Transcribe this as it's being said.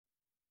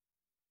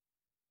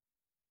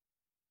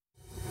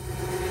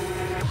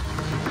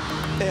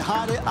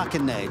Haere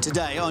Akane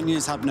today on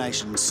News Hub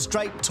Nation.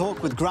 Straight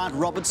talk with Grant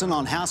Robertson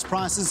on house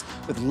prices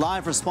with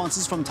live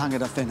responses from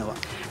Tangata Whenua.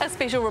 A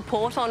special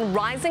report on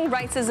rising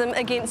racism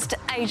against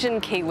Asian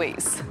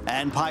Kiwis.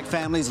 And Pike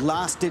families'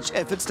 last-ditch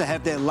efforts to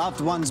have their loved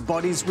ones'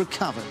 bodies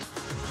recovered.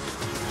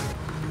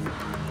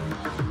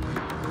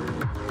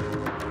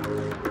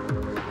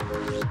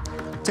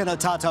 Tēnā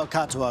tātou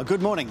katoa.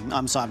 Good morning,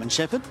 I'm Simon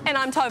Shepherd. And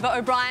I'm Tova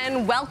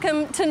O'Brien.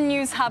 Welcome to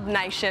News Hub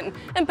Nation.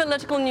 In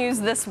political news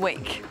this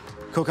week.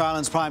 Cook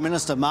Islands Prime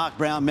Minister Mark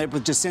Brown met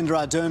with Jacinda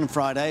Ardern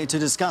Friday to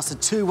discuss a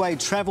two-way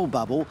travel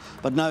bubble,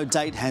 but no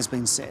date has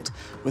been set.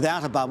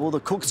 Without a bubble,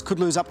 the Cooks could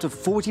lose up to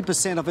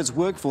 40% of its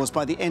workforce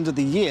by the end of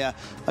the year,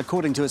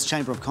 according to its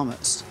Chamber of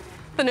Commerce.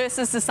 The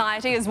Nurses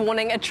Society is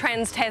warning a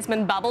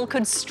trans-Tasman bubble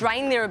could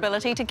strain their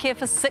ability to care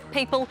for sick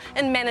people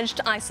in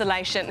managed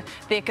isolation.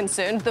 They're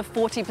concerned the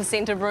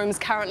 40% of rooms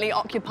currently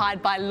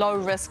occupied by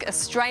low-risk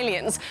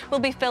Australians will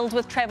be filled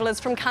with travellers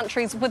from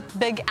countries with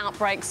big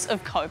outbreaks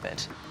of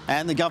COVID.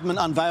 And the government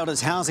unveiled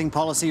its housing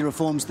policy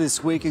reforms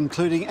this week,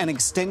 including an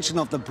extension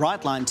of the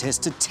Brightline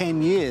test to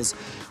 10 years.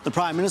 The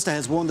Prime Minister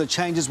has warned the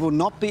changes will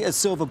not be a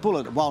silver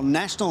bullet, while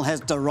National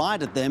has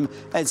derided them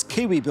as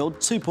Kiwi Build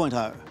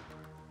 2.0.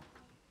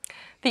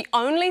 The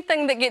only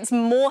thing that gets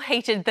more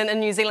heated than a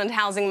New Zealand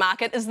housing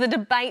market is the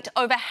debate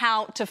over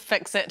how to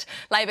fix it.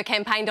 Labor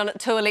campaigned on it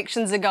 2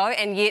 elections ago,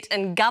 and yet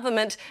in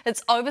government,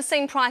 it's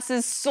overseen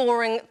prices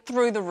soaring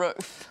through the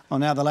roof.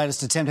 Well, now the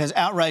latest attempt has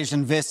outraged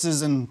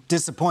investors and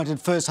disappointed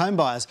first home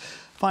buyers.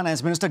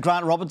 Finance Minister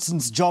Grant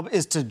Robertson's job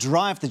is to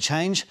drive the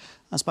change.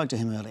 I spoke to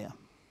him earlier.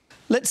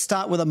 Let's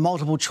start with a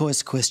multiple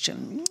choice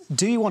question.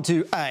 Do you want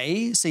to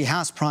A, see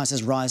house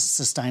prices rise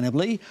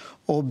sustainably,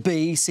 or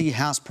B, see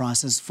house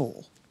prices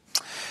fall?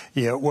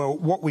 Yeah, well,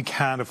 what we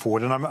can't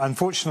afford, and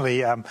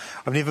unfortunately, I've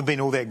never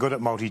been all that good at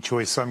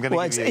multi-choice, so I'm going to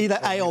give you... Well, it's either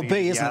A or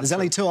B, isn't it? There's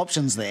only 2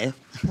 options there.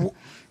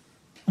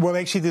 Well,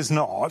 actually, there's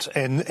not,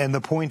 and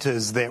the point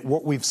is that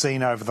what we've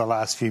seen over the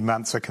last few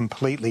months are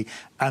completely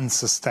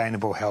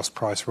unsustainable house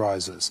price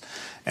rises.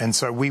 And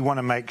so we want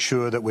to make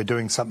sure that we're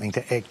doing something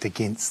to act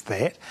against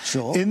that.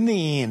 Sure. In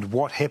the end,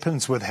 what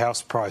happens with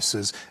house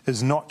prices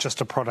is not just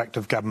a product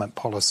of government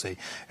policy.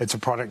 It's a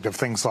product of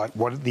things like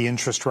what the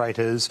interest rate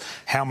is,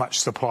 how much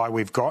supply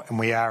we've got, and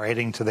we are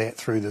adding to that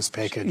through this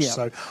package. Yeah.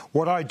 So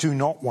what I do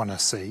not want to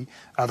see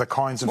are the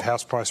kinds of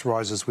house price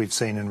rises we've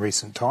seen in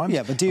recent times.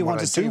 Yeah, but do you want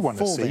to see them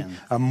fall then?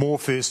 Are more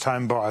first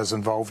home buyers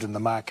involved in the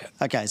market.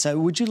 OK, so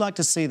would you like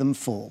to see them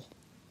fall?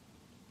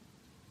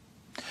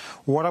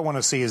 What I want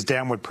to see is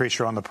downward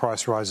pressure on the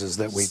price rises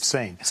that we've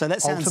seen. So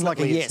that sounds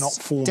ultimately, like a yes. It's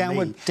not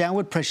for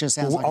downward pressure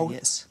sounds like a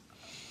yes.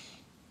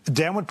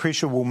 Downward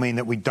pressure will mean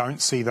that we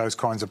don't see those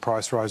kinds of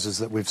price rises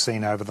that we've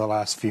seen over the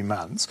last few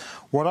months.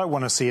 What I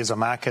want to see is a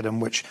market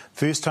in which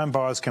first-home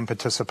buyers can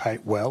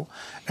participate well,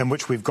 in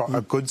which we've got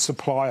a good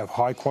supply of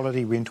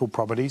high-quality rental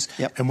properties,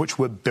 in which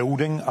we're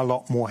building a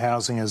lot more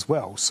housing as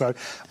well. So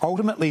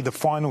ultimately, the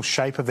final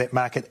shape of that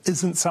market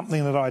isn't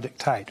something that I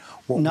dictate.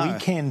 What we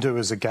can do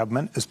as a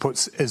government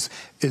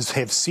is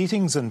have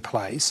settings in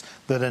place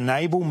that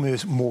enable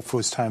more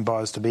first-home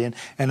buyers to be in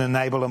and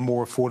enable a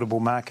more affordable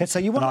market. So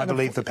you want and I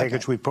believe the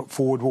package we put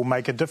forward will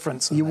make a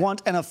difference. You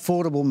want an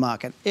affordable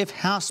market. If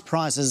house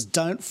prices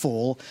don't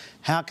fall,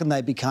 how can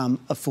they become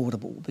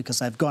affordable? Because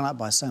they've gone up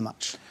by so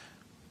much.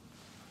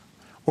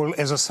 Well,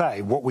 as I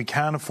say, what we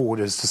can't afford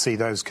is to see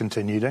those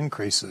continued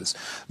increases.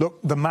 Look,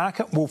 the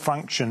market will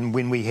function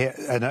when we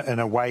in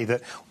a way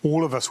that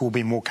all of us will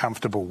be more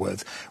comfortable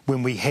with,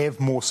 when we have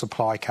more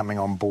supply coming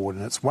on board.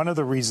 And it's one of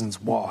the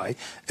reasons why,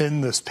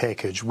 in this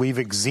package, we've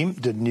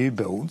exempted new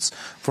builds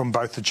from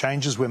both the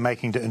changes we're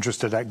making to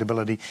interest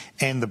deductibility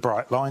and the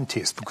Brightline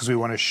test, because we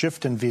want to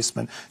shift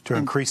investment to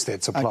increase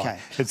that supply. Okay.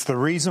 It's the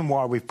reason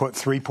why we've put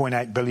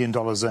 $3.8 billion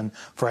in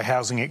for a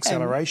housing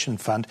acceleration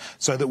fund,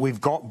 so that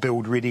we've got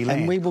build-ready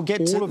land. We will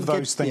get all of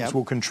those things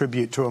will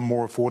contribute to a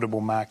more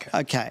affordable market.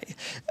 OK.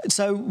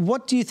 So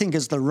what do you think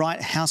is the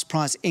right house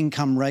price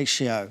income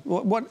ratio?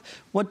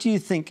 What do you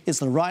think is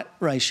the right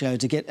ratio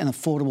to get an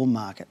affordable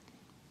market?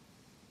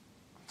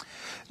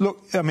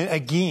 Look, I mean,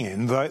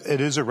 again, it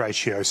is a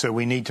ratio, so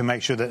we need to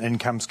make sure that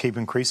incomes keep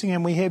increasing,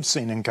 and we have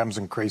seen incomes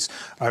increase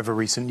over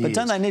recent years. But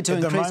don't they need to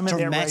increase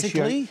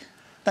dramatically?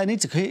 They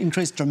need to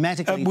increase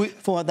dramatically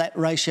for that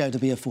ratio to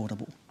be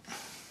affordable.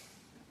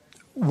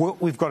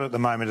 What we've got at the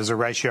moment is a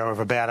ratio of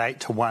about 8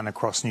 to 1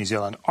 across New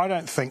Zealand. I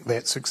don't think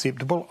that's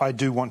acceptable. I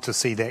do want to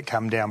see that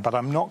come down, but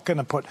I'm not going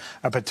to put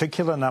a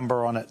particular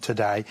number on it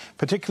today,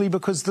 particularly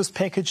because this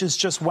package is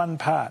just one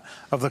part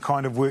of the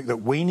kind of work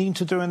that we need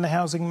to do in the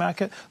housing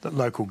market, that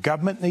local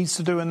government needs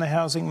to do in the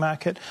housing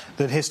market,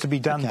 that has to be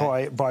done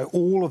by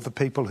all of the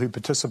people who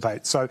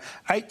participate. So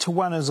 8 to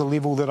 1 is a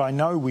level that I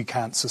know we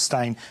can't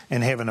sustain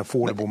and have an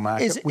affordable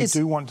market. We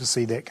do want to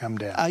see that come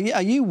down.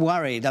 Are you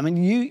worried? I mean,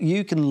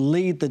 you can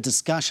lead the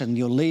discussion.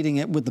 You're leading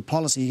it with the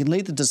policy. You can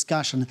lead the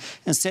discussion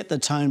and set the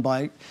tone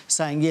by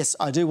saying, yes,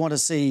 I do want to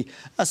see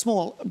a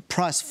small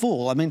price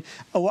fall. I mean,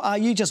 or are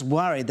you just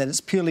worried that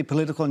it's purely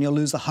political and you'll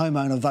lose the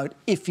homeowner vote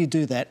if you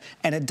do that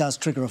and it does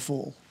trigger a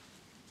fall?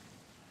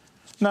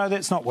 No,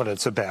 that's not what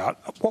it's about.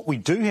 What we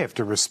do have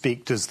to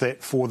respect is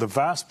that for the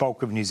vast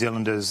bulk of New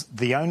Zealanders,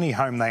 the only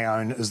home they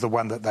own is the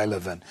one that they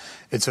live in.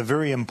 It's a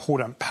very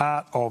important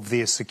part of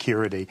their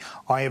security.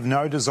 I have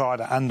no desire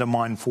to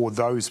undermine for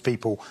those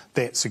people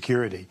that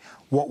security.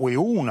 What we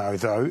all know,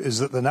 though, is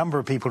that the number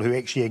of people who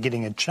actually are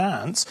getting a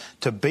chance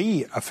to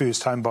be a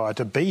first home buyer,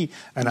 to be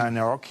an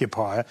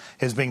owner-occupier,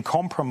 has been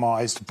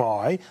compromised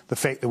by the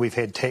fact that we've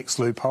had tax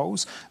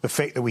loopholes, the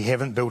fact that we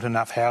haven't built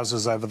enough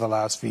houses over the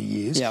last few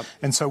years. Yep.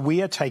 And so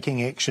we are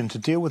taking action to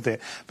deal with that.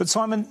 But,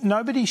 Simon,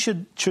 nobody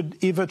should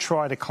ever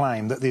try to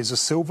claim that there's a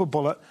silver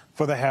bullet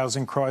for the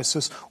housing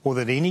crisis, or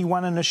that any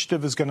one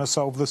initiative is going to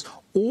solve this,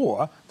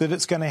 or that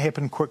it's going to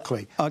happen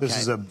quickly. Okay. This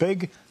is a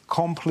big,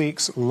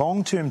 complex,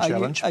 long-term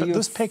challenge, but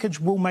this package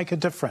will make a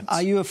difference.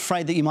 Are you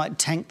afraid that you might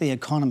tank the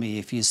economy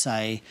if you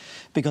say,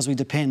 because we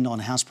depend on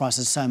house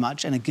prices so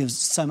much and it gives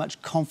so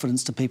much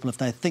confidence to people if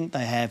they think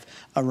they have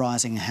a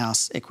rising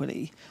house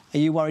equity? Are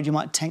you worried you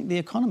might tank the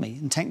economy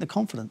and tank the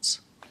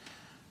confidence?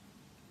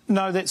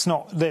 No, that's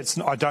not.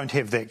 I don't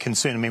have that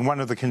concern. I mean, one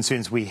of the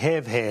concerns we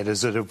have had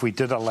is that if we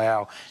did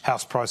allow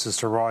house prices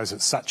to rise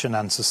at such an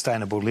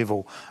unsustainable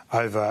level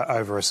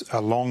over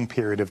a long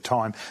period of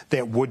time,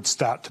 that would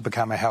start to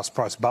become a house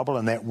price bubble,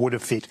 and that would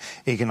affect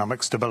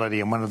economic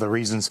stability. And one of the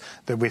reasons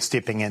that we're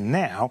stepping in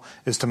now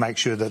is to make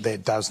sure that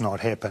that does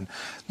not happen.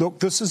 Look,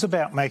 this is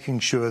about making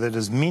sure that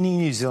as many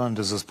New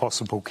Zealanders as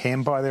possible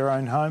can buy their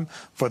own home.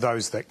 For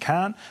those that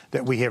can't,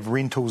 that we have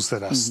rentals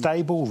that are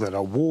stable, that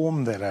are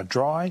warm, that are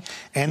dry,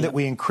 and that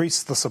we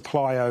increase the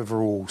supply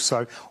overall.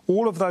 So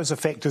all of those are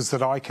factors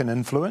that I can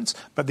influence,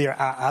 but there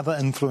are other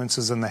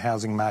influences in the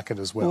housing market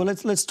as well. Well,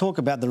 let's talk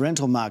about the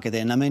rental market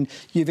then. I mean,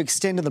 you've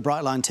extended the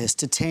Brightline test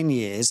to 10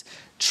 years.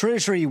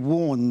 Treasury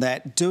warned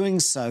that doing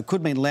so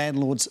could mean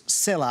landlords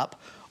sell up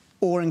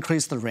or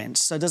increase the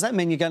rents. So does that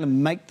mean you're going to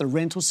make the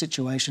rental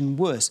situation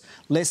worse?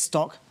 Less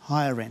stock,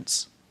 higher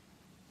rents?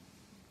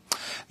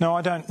 No,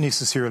 I don't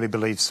necessarily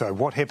believe so.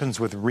 What happens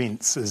with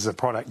rents is a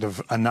product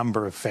of a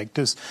number of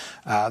factors,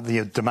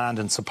 the demand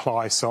and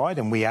supply side,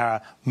 and we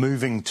are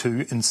moving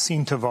to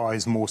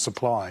incentivise more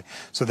supply.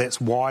 So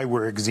that's why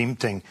we're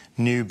exempting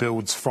new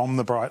builds from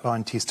the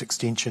Brightline test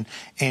extension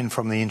and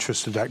from the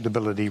interest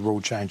deductibility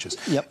rule changes.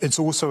 Yep. It's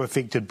also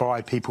affected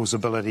by people's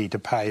ability to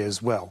pay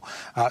as well.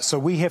 So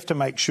we have to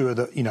make sure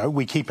that,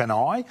 we keep an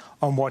eye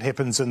on what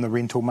happens in the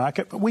rental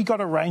market. But we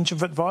got a range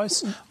of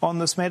advice on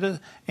this matter,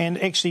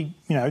 and actually,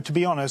 to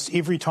be honest,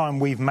 every time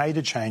we've made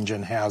a change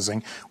in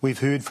housing, we've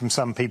heard from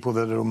some people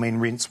that it'll mean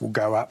rents will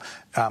go up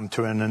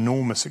to an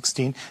enormous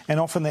extent, and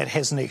often that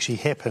hasn't actually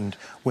happened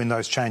when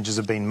those changes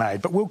have been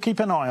made. But we'll keep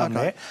an eye on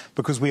that,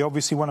 because we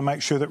obviously want to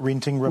make sure that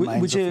renting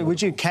remains affordable.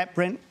 Would you cap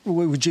rent?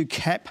 Would you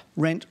cap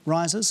rent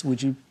rises?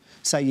 Would you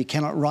say you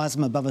cannot rise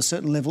them above a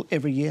certain level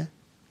every year?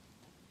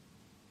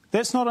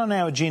 That's not on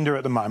our agenda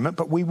at the moment,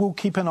 but we will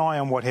keep an eye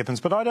on what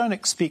happens. But I don't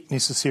expect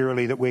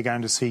necessarily that we're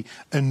going to see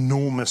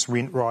enormous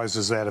rent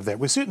rises out of that.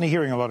 We're certainly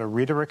hearing a lot of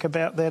rhetoric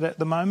about that at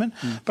the moment.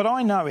 But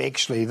I know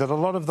actually that a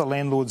lot of the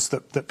landlords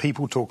that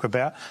people talk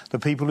about, the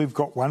people who've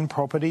got one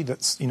property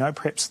that's,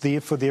 perhaps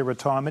there for their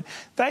retirement,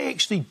 they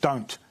actually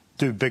don't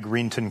do big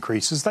rent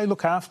increases. They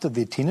look after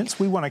their tenants.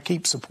 We want to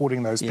keep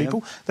supporting those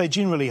people. They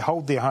generally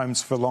hold their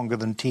homes for longer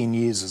than 10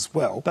 years as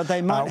well. But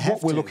they might have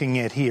What we're looking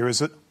at here is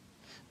that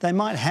they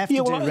might have to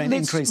do rent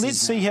increases. Let's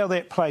see how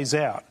that plays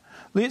out.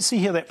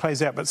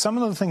 But some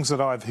of the things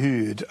that I've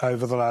heard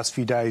over the last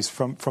few days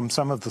from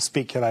some of the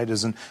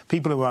speculators and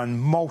people who own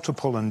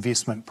multiple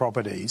investment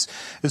properties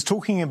is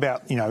talking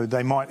about,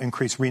 they might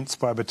increase rents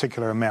by a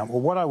particular amount.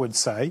 Well, what I would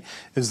say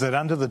is that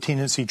under the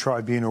Tenancy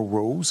Tribunal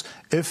rules,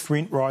 if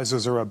rent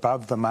rises are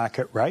above the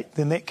market rate,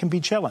 then that can be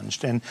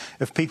challenged. And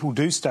if people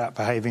do start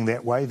behaving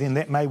that way, then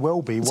that may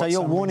well be what So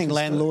you're warning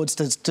landlords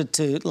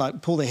to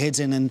pull their heads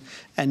in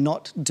and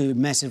not do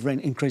massive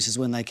rent increases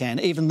when they can,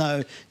 even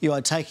though you are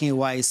taking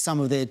away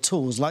some of their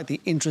tools, like the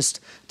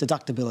interest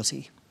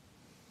deductibility.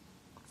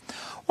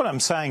 What I'm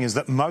saying is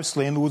that most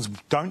landlords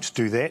don't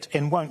do that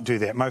and won't do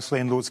that. Most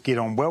landlords get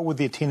on well with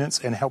their tenants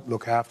and help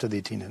look after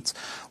their tenants.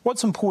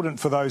 What's important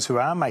for those who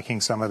are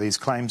making some of these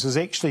claims is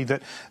actually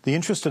that the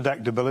interest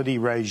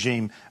deductibility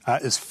regime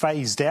is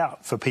phased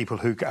out for people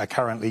who are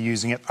currently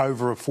using it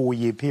over a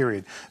 4-year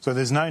period. So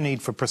there's no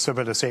need for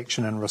precipitous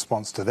action in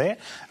response to that.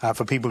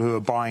 For people who are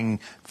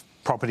buying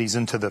properties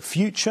into the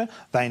future,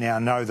 they now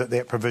know that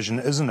that provision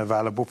isn't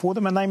available for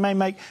them, and they may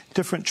make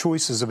different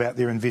choices about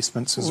their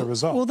investments as a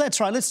result. Well,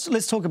 that's right.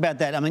 Let's talk about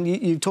that. I mean,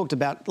 you've talked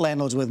about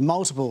landlords with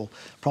multiple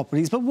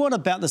properties, but what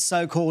about the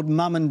so-called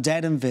mum and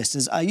dad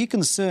investors? Are you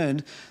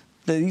concerned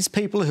that these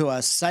people who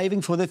are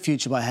saving for their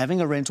future by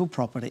having a rental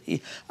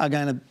property are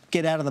going to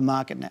get out of the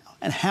market now?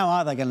 And how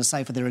are they going to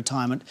save for their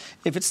retirement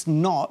if it's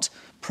not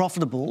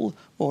profitable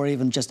or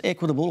even just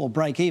equitable or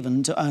break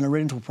even to own a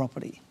rental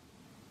property?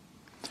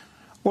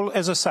 Well,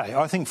 as I say,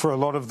 I think for a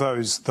lot of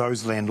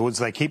those landlords,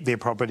 they keep their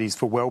properties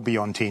for well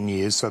beyond 10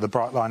 years, so the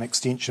Brightline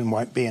extension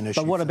won't be an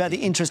issue. But what about the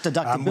interest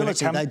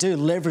deductibility? They do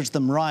leverage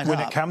them right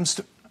up.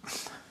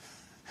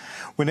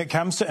 When When it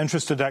comes to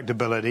interest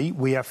deductibility,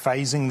 we are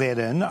phasing that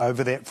in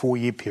over that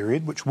 4-year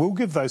period, which will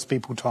give those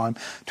people time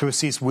to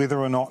assess whether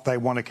or not they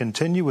want to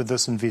continue with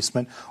this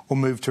investment or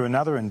move to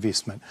another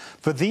investment.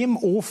 For them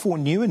or for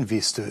new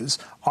investors,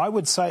 I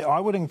would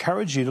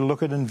encourage you to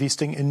look at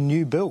investing in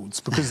new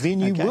builds, because then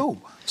you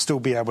will still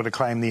be able to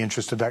claim the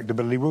interest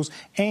deductibility rules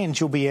and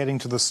you'll be adding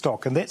to the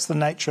stock. And that's the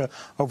nature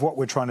of what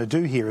we're trying to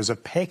do here, is a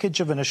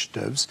package of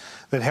initiatives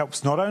that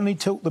helps not only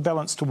tilt the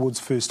balance towards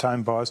first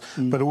home buyers,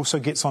 but also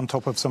gets on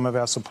top of some of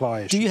our supply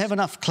issues. Do you have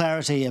enough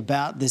clarity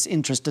about this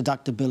interest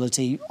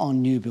deductibility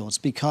on new builds?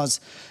 Because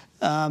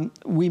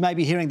we may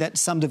be hearing that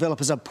some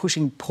developers are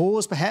pushing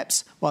pause,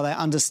 perhaps, while they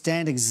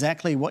understand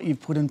exactly what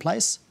you've put in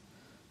place.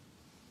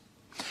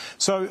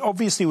 So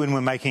obviously when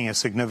we're making a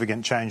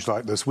significant change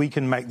like this, we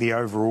can make the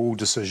overall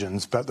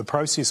decisions, but the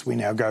process we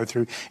now go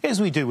through, as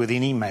we do with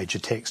any major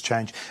tax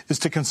change, is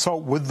to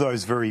consult with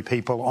those very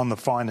people on the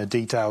finer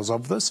details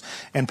of this,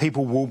 and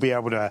people will be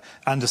able to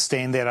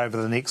understand that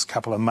over the next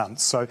couple of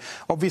months. So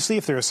obviously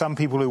if there are some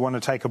people who want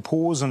to take a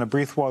pause and a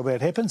breath while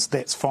that happens,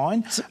 that's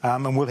fine,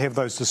 and we'll have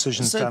those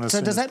decisions done as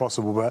soon as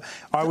possible. But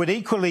I would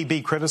equally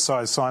be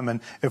criticised,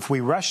 Simon, if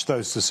we rushed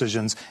those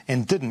decisions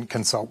and didn't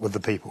consult with the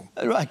people.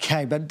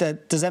 OK, but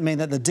does that mean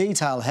that the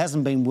detail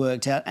hasn't been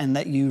worked out and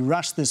that you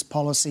rushed this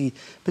policy,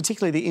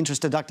 particularly the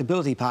interest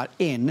deductibility part,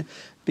 in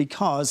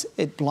because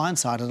it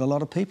blindsided a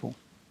lot of people?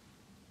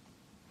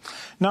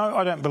 No,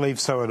 I don't believe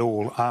so at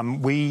all.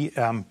 We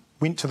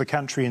went to the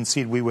country and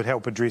said we would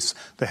help address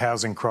the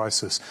housing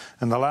crisis.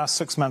 In the last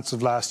 6 months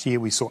of last year,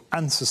 we saw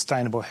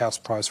unsustainable house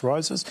price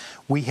rises.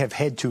 We have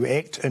had to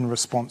act in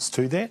response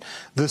to that.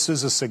 This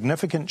is a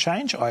significant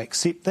change, I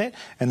accept that,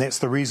 and that's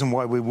the reason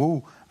why we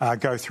will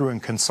go through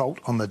and consult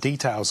on the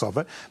details of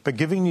it, but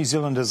giving New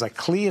Zealanders a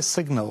clear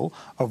signal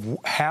of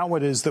how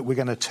it is that we're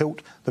going to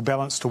tilt the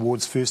balance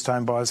towards first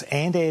home buyers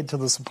and add to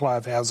the supply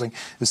of housing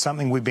is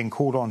something we've been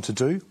called on to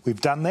do. We've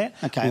done that.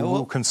 Okay,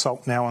 we'll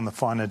consult now on the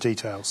finer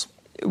details.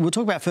 We'll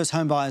talk about first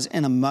home buyers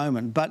in a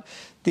moment, but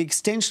the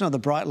extension of the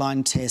Bright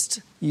Line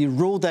test, you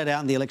ruled that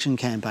out in the election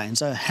campaign,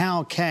 so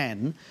how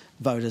can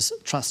voters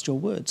trust your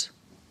words?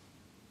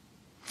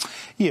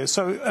 Yeah,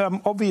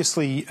 so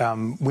obviously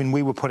when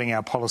we were putting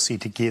our policy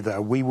together,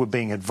 we were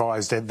being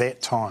advised at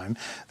that time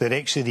that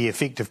actually the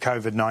effect of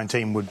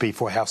COVID-19 would be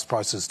for house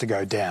prices to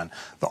go down.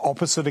 The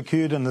opposite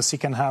occurred in the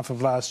second half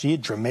of last year,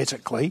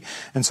 dramatically,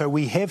 and so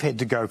we have had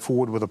to go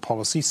forward with a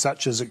policy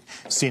such as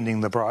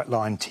extending the Bright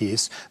Line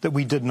test that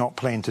we did not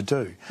plan to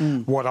do.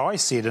 What I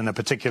said in a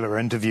particular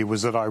interview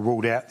was that I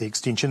ruled out the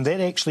extension. That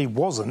actually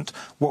wasn't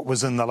what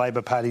was in the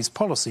Labour Party's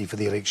policy for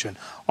the election.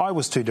 I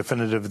was too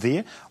definitive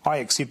there. I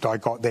accept I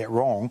got that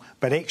wrong.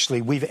 But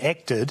actually we've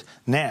acted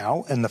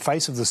now in the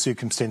face of the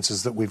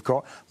circumstances that we've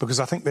got, because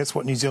I think that's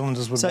what New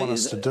Zealanders would want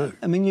us to do.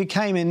 I mean, you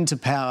came into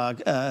power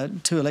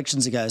 2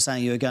 elections ago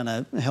saying you were going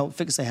to help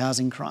fix the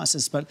housing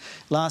crisis, but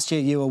last year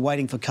you were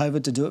waiting for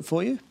COVID to do it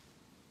for you?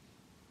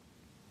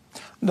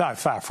 No,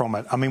 far from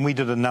it. I mean, we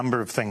did a number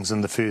of things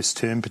in the first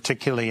term,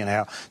 particularly in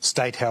our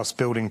State House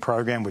building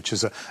program, which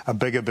is a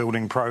bigger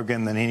building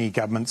program than any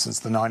government since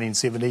the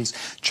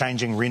 1970s,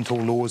 changing rental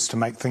laws to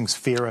make things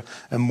fairer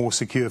and more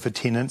secure for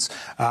tenants.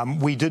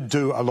 We did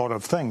do a lot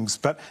of things,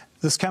 but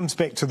this comes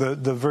back to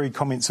the very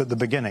comments at the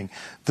beginning.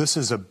 This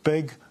is a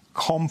big,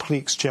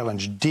 complex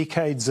challenge,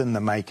 decades in the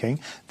making.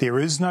 There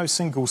is no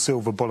single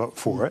silver bullet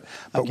for it,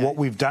 but what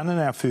we've done in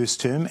our first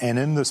term and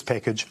in this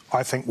package,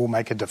 I think will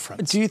make a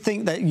difference. Do you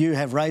think that you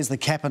have raised the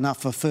cap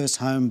enough for first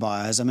home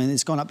buyers? I mean,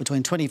 it's gone up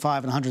between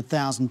 $25,000 and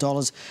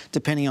 $100,000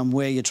 depending on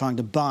where you're trying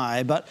to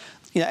buy, but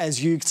you know,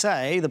 as you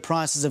say, the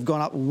prices have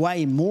gone up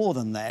way more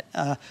than that.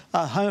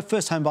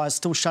 First home buyers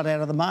still shut out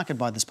of the market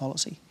by this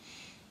policy.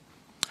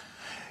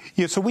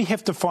 Yeah, so we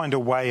have to find a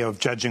way of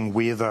judging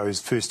where those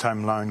first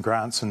home loan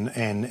grants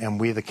and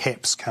where the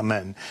caps come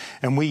in.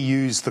 And we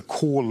use the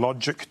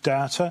CoreLogic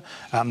data.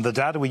 The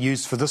data we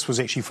used for this was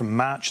actually from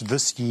March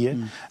this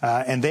year.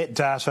 And that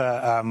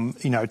data,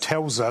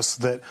 tells us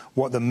that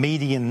what the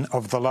median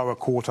of the lower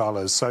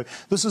quartile is. So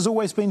this has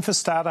always been for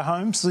starter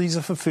homes. These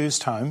are for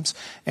first homes.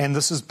 And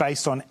this is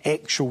based on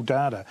actual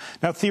data.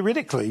 Now,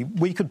 theoretically,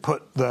 we could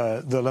put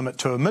the limit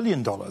to $1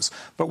 million.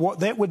 But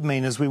what that would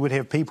mean is we would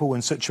have people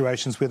in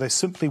situations where they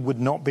simply would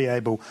not be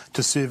able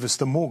to service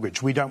the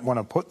mortgage. We don't want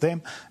to put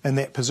them in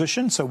that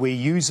position, so we're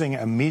using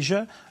a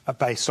measure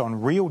based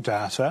on real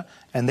data,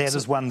 and that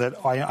is one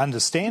that I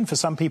understand for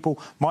some people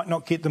might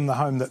not get them the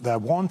home that they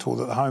want or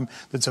the home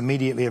that's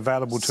immediately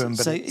available to them,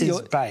 but it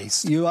is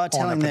based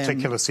on a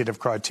particular set of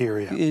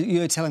criteria.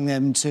 You're telling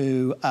them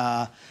to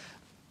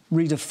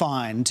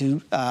redefine,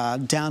 to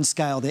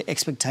downscale their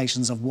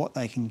expectations of what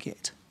they can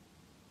get.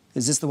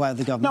 Is this the way of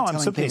the government? No,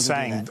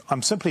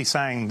 I'm simply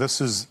saying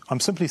this is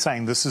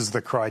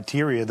the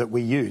criteria that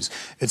we use.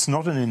 It's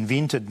not an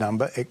invented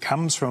number. It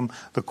comes from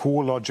the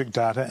CoreLogic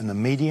data and the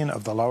median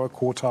of the lower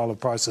quartile of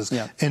prices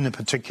in a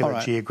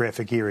particular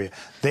geographic area.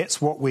 That's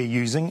what we're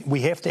using.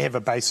 We have to have a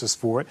basis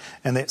for it,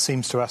 and that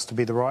seems to us to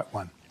be the right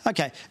one.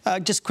 OK,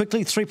 just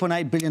quickly,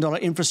 $3.8 billion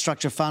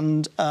infrastructure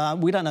fund.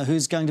 We don't know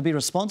who's going to be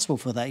responsible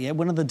for that yet.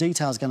 When are the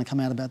details going to come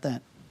out about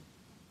that?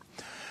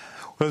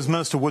 Well, as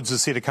Minister Woods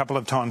has said a couple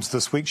of times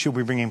this week, she'll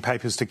be bringing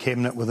papers to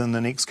Cabinet within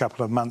the next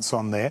couple of months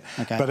on that.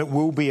 Okay. But it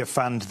will be a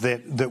fund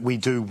that we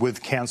do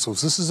with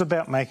councils. This is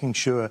about making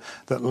sure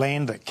that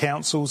land that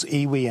councils,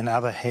 iwi and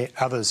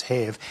others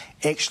have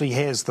actually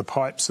has the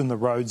pipes and the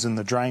roads and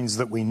the drains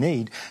that we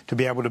need to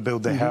be able to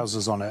build their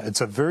houses on it.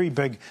 It's a very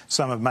big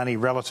sum of money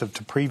relative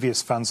to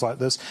previous funds like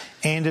this,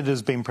 and it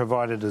has been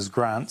provided as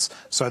grants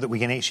so that we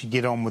can actually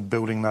get on with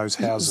building those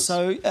houses.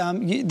 So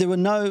there were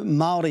no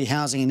Māori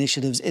housing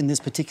initiatives in this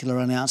particular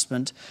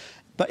announcement,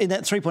 but in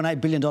that $3.8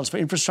 billion for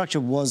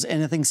infrastructure, was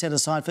anything set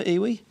aside for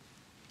iwi?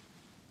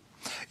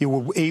 Yeah,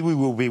 well,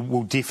 iwi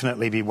will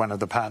definitely be one of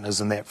the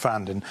partners in that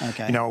fund. And,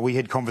 okay. You know, we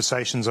had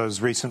conversations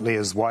as recently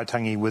as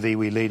Waitangi with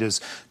iwi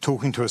leaders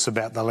talking to us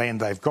about the land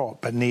they've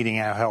got, but needing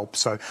our help.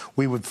 So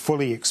we would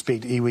fully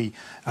expect iwi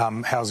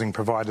housing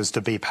providers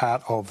to be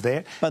part of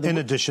that. In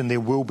addition, there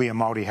will be a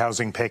Māori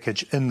housing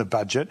package in the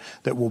budget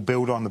that will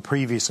build on the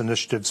previous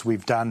initiatives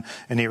we've done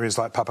in areas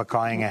like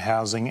Papakainga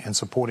housing and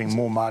supporting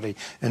more Māori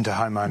into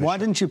home ownership. Why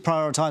didn't you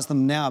prioritise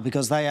them now?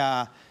 Because they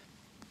are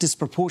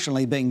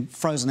disproportionately being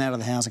frozen out of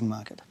the housing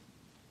market.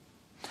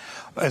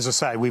 As I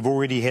say, we've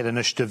already had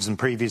initiatives in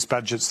previous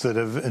budgets that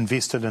have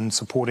invested in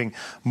supporting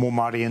more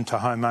Māori into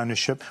home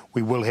ownership.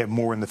 We will have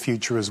more in the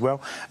future as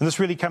well. And this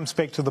really comes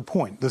back to the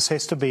point. This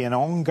has to be an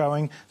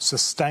ongoing,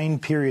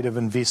 sustained period of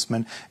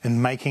investment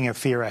in making a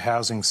fairer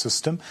housing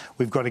system.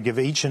 We've got to give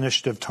each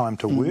initiative time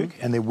to work,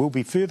 and there will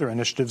be further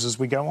initiatives as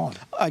we go on.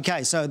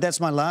 OK, so that's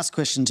my last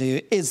question to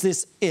you. Is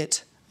this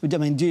it? I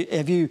mean,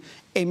 have you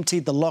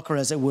emptied the locker,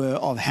 as it were,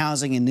 of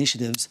housing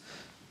initiatives,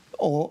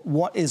 or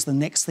what is the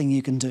next thing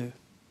you can do?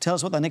 Tell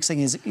us what the next thing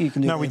is you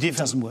can do if it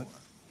doesn't work.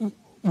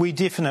 We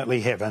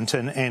definitely haven't,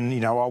 and you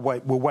know,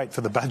 we'll wait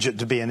for the budget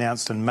to be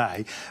announced in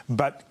May.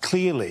 But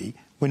clearly,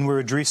 when we're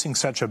addressing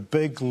such a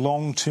big,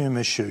 long-term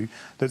issue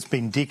that's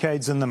been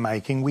decades in the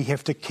making, we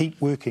have to keep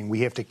working.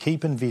 We have to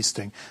keep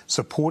investing,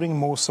 supporting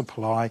more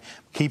supply,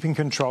 keeping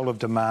control of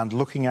demand,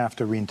 looking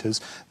after renters.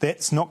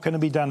 That's not going to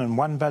be done in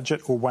one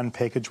budget or one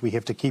package. We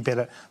have to keep at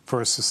it for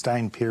a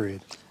sustained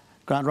period.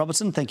 Grant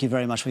Robertson, thank you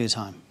very much for your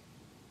time.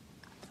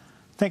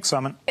 Thanks,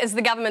 Simon. As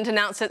the government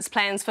announced its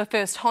plans for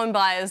first home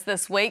buyers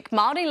this week,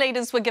 Māori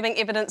leaders were giving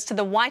evidence to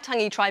the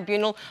Waitangi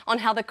Tribunal on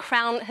how the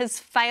Crown has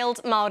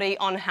failed Māori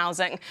on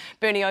housing.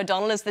 Bernie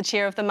O'Donnell is the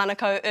chair of the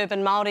Manukau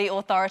Urban Māori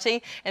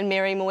Authority, and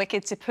Mary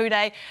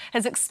Moeke-Te-Pure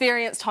has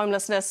experienced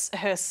homelessness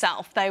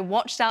herself. They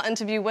watched our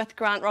interview with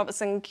Grant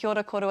Robertson. Kia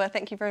ora korua.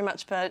 Thank you very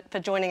much for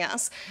joining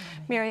us.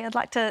 Mary, I'd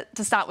like to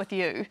start with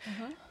you.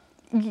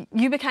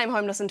 You became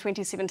homeless in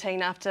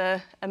 2017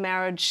 after a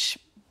marriage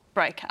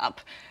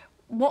breakup.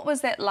 What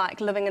was that like,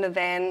 living in a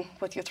van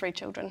with your 3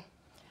 children?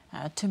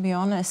 To be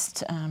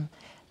honest,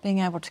 being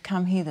able to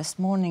come here this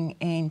morning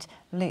and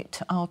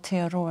let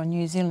Aotearoa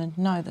New Zealand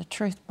know the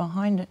truth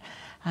behind it,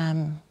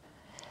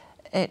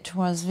 it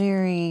was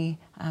very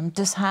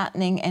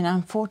disheartening and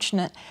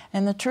unfortunate.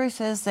 And the truth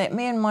is that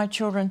me and my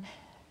children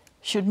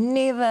should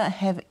never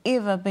have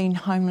ever been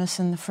homeless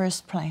in the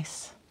first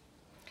place.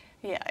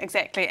 Yeah,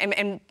 exactly.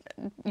 And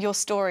your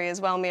story as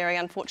well, Mary,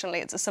 unfortunately,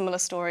 it's a similar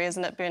story,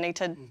 isn't it, Bernie,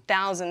 to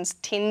thousands,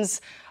 tens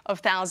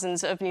of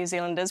thousands of New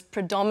Zealanders,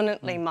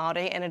 predominantly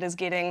Māori, and it is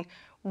getting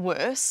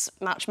worse,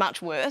 much,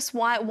 much worse.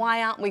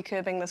 Why aren't we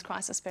curbing this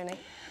crisis, Bernie?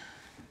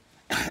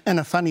 In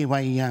a funny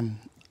way,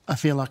 I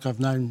feel like I've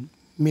known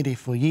Mere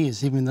for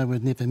years, even though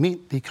we've never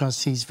met,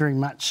 because he's very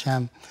much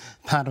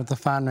part of the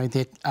whānau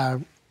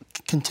that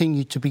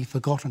continue to be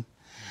forgotten.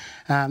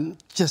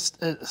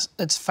 Just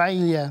its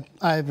failure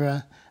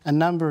over a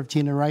number of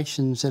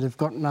generations that have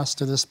gotten us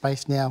to this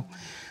space now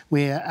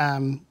where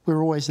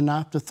we're always an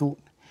afterthought,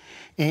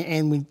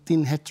 and we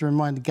then have to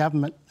remind the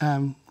government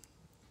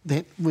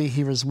that we're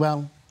here as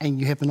well, and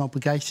you have an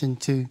obligation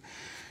to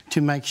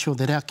make sure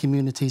that our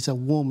communities are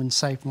warm and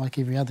safe like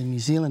every other New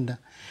Zealander.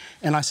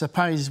 And I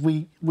suppose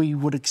we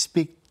would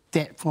expect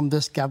that from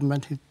this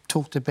government, who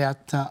talked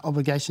about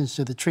obligations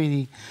to the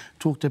treaty,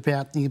 talked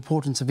about the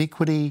importance of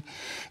equity,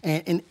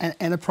 and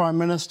a Prime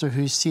Minister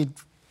who said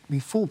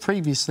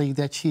previously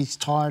that she's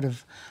tired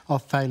of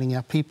failing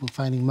our people,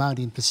 failing Māori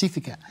and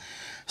Pacifica.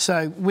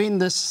 So when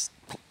this,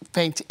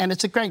 and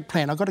it's a great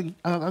plan. I've got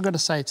to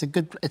say it's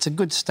a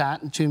good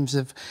start in terms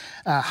of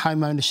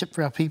home ownership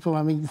for our people.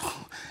 I mean,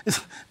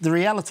 the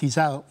realities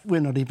are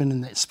we're not even in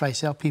that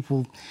space. Our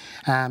people,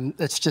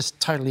 it's just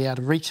totally out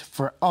of reach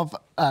for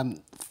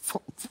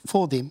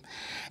them,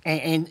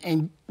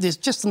 and there's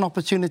just an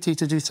opportunity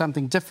to do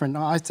something different.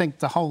 I think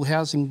the whole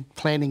housing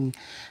planning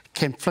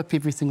can flip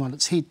everything on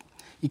its head.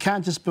 You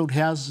can't just build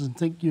houses and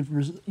think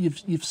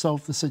you've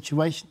solved the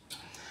situation.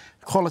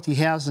 Quality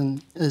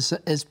housing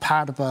is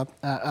part of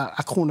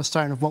a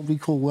cornerstone of what we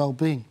call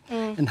well-being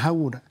in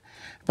Hauora.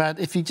 But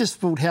if you just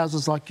build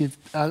houses like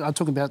I'm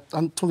talking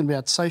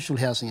about social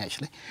housing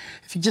actually.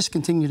 If you just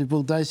continue to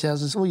build those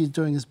houses, all you're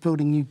doing is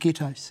building new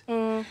ghettos.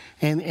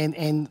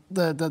 And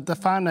the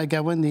whānau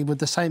go in there with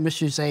the same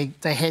issues they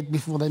had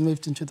before they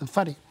moved into the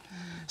whare.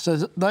 So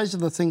those are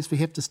the things we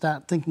have to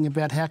start thinking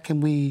about. How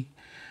can we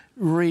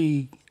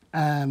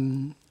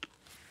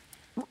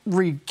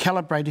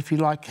recalibrate, if you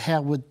like,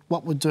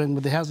 what we're doing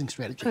with the housing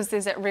strategy. Because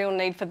there's that real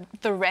need for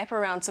the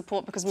wraparound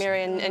support, because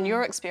Mary, in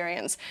your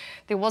experience,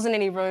 there wasn't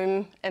any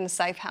room in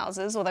safe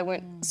houses, or they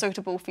weren't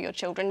suitable for your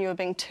children. You were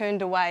being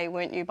turned away,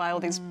 weren't you, by all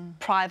these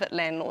private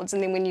landlords.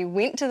 And then when you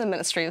went to the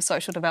Ministry of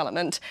Social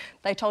Development,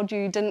 they told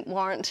you didn't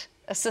warrant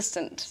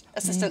assistance,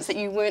 that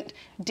you weren't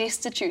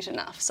destitute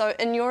enough. So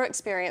in your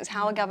experience,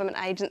 how are government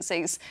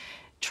agencies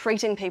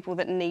treating people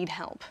that need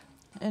help?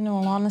 In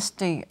all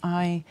honesty,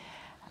 I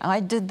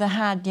did the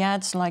hard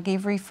yards like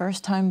every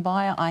first home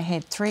buyer. I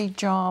had 3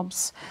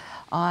 jobs.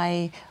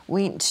 I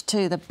went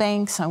to the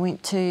banks, I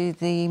went to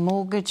the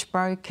mortgage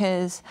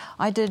brokers.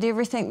 I did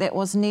everything that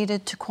was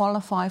needed to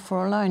qualify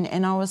for a loan,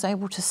 and I was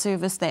able to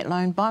service that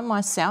loan by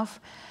myself.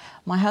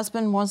 My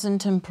husband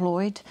wasn't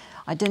employed.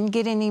 I didn't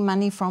get any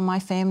money from my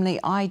family.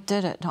 I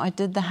did it. I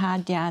did the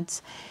hard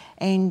yards.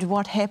 And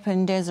what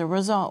happened as a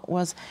result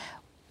was,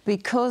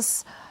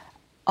 because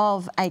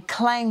of a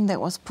claim that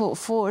was put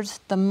forward,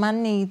 the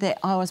money that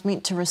I was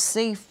meant to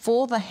receive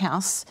for the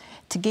house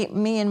to get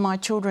me and my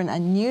children a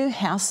new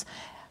house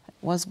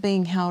was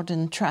being held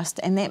in trust,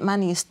 and that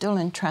money is still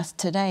in trust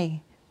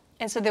today.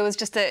 And so there was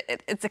just a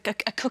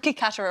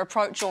cookie-cutter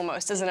approach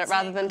almost, isn't it,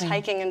 rather than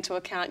taking into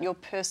account your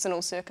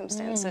personal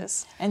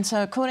circumstances. And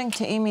so according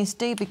to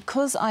MSD,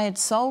 because I had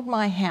sold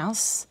my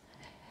house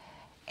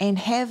and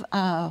have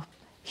a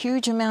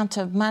huge amount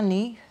of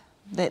money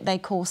that they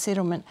call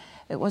settlement,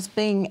 it was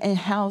being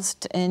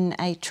housed in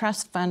a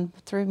trust fund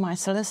through my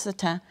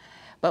solicitor.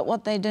 But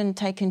what they didn't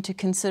take into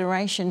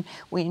consideration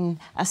when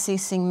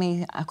assessing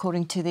me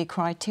according to their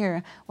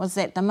criteria was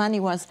that the money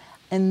was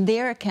in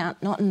their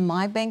account, not in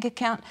my bank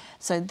account.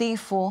 So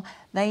therefore,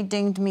 they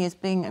deemed me as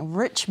being a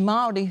rich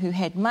Māori who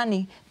had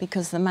money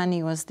because the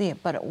money was there,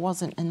 but it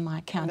wasn't in my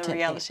account. And the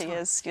reality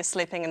is you're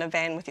sleeping in a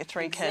van with your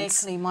 3 kids.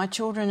 Exactly. My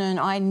children and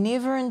I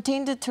never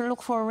intended to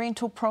look for a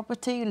rental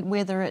property,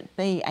 whether it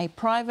be a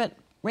private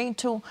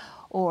rental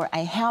or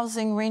a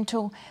housing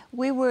rental.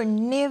 We were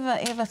never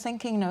ever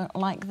thinking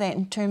like that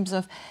in terms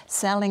of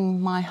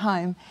selling my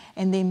home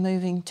and then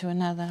moving to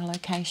another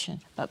location.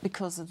 But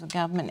because of the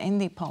government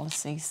and their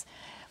policies,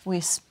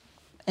 we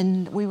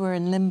were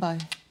in limbo.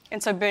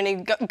 And so,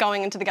 Bernie,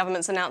 going into the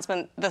government's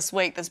announcement this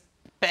week, this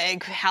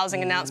big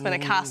housing announcement, a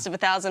cast of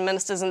 1,000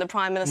 ministers and the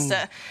Prime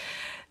Minister,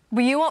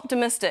 were you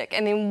optimistic?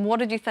 And then what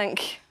did you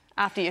think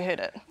after you heard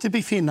it? To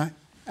be fair, no.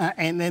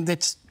 And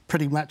that's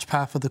pretty much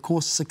par for the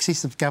course.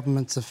 Successive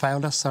governments have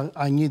failed us, so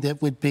I knew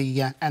that would be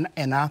an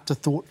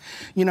afterthought.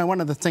 You know, one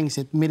of the things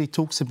that Mary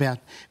talks about,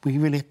 we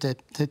really have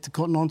to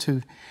cotton on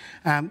to,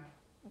 in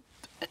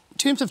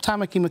terms of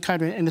Tāmaki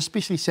Makaurau, and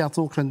especially South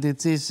Auckland,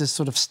 there's this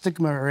sort of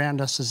stigma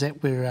around us is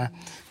that we're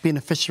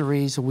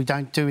beneficiaries, or we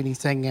don't do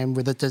anything, and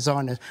we're the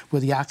designers, we're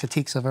the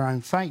architects of our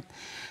own fate.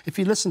 If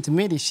you listen to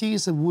Mary, she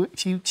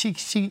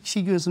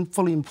isn't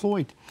fully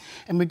employed.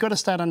 And we've got to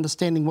start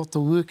understanding what the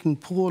working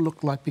poor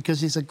look like,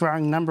 because there's a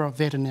growing number of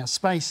that in our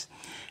space.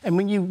 And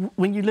when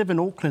you live in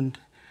Auckland,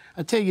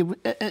 I tell you,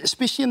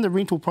 especially in the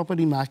rental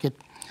property market,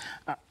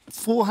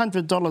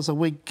 $400 a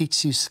week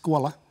gets you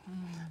squalor.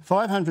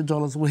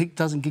 $500 a week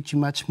doesn't get you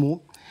much more.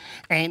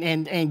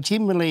 And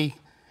generally,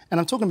 and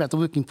I'm talking about the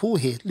working poor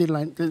here, let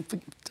alone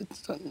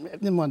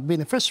never mind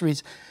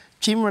beneficiaries,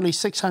 generally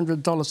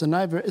 $600 and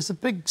over is a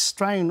big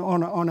strain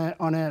on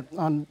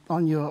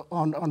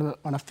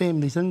a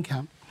family's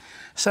income.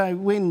 So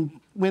when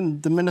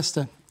the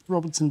Minister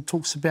Robertson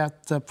talks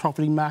about the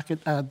property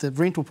market, the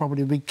rental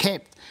property being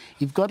capped,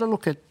 you've got to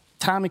look at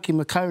Tāmaki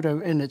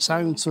Makaurau in its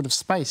own sort of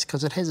space,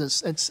 because it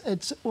has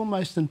it's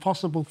almost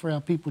impossible for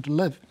our people to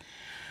live.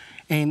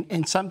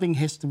 And something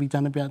has to be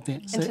done about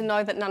that. And to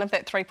know that none of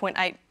that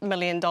 $3.8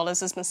 million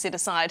has been set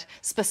aside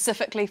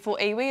specifically for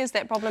iwi, is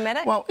that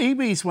problematic? Well,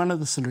 iwi is one of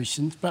the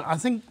solutions, but I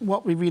think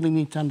what we really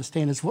need to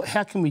understand is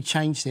how can we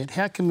change that?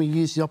 How can we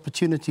use the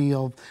opportunity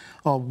of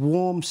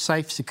warm,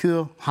 safe,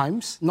 secure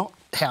homes, not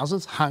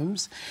houses,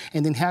 homes,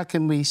 and then how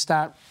can we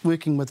start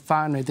working with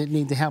whānau that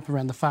need the help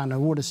around the whānau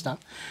water stuff?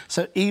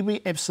 So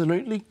iwi,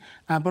 absolutely,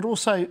 but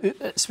also,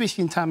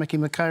 especially in Tāmaki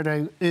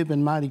Makaurau,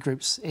 urban Māori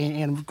groups,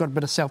 and we've got a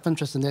bit of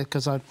self-interest in that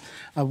because I've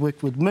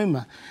worked with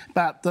Muma.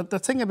 But the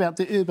thing about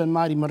the urban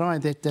Māori marae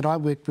that I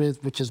work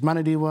with, which is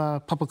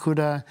Manariwa,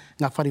 Papakura,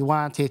 Ngā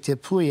Whare Te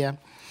Puia,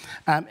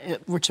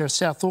 which are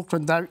South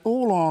Auckland, they're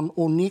all on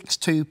or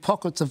next to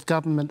pockets of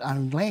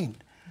government-owned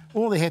land.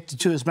 All they have to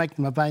do is make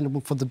them available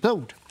for the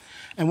build.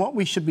 And what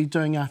we should be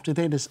doing after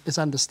that is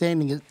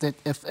understanding that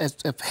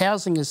if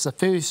housing is the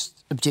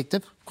first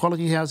objective,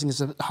 quality housing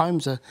is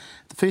homes are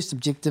the first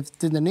objective,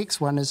 then the next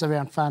one is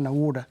around whānau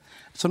water.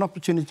 It's an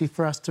opportunity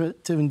for us to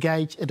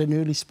engage at an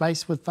early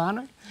space with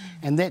whānau,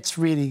 and that's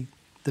really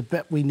the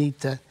bit we need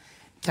to,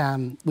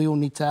 we all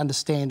need to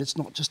understand. It's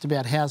not just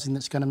about housing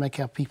that's going to make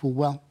our people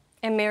well.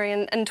 And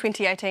Marion, in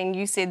 2018,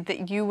 you said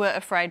that you were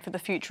afraid for the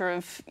future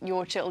of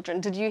your children.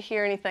 Did you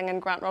hear anything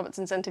in Grant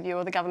Robertson's interview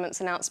or the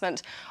government's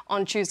announcement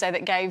on Tuesday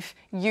that gave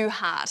you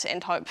heart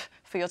and hope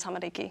for your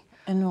tamariki?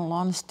 In all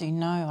honesty,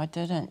 no, I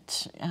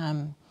didn't.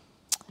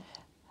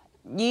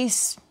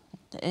 Yes,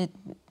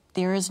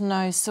 there is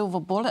no silver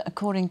bullet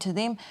according to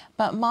them,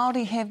 but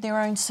Māori have their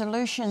own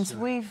solutions.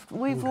 We've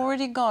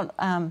already got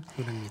a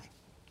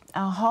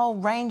whole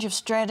range of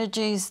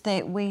strategies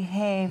that we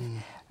have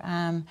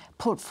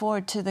put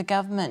forward to the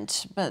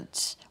government,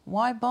 but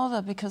why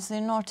bother? Because they're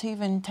not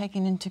even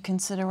taken into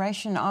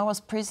consideration. I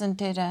was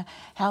present at a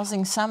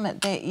housing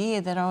summit that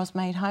year that I was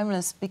made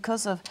homeless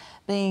because of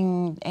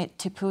being at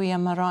Te Puia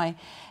Marae,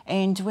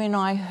 and when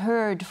I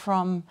heard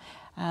from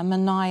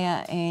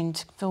Manaia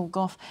and Phil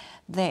Goff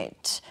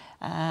that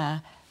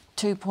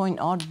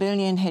 2-odd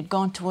billion had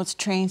gone towards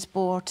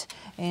transport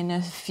and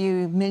a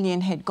few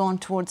million had gone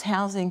towards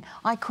housing,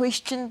 I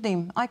questioned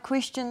them. I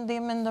questioned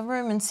them in the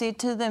room and said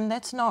to them,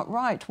 that's not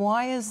right.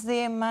 Why is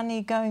there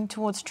money going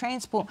towards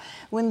transport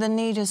when the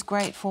need is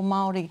great for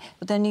Māori,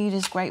 the need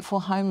is great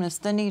for homeless,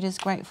 the need is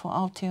great for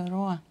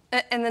Aotearoa?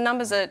 And the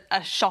numbers are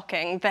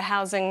shocking. The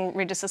housing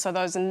register, so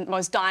those in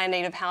most dire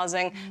need of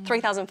housing,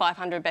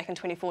 3,500 back in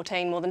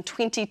 2014, more than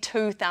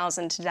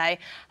 22,000 today.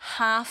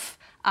 Half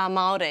are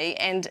Māori,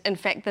 and in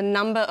fact the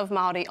number of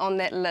Māori on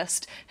that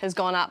list has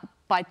gone up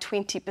by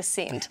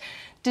 20%.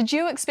 Did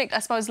you expect, I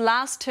suppose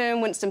last term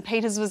Winston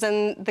Peters was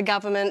in the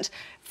government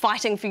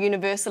fighting for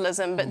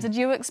universalism, but did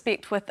you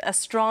expect with a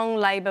strong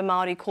Labour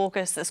Māori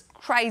caucus, this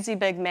crazy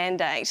big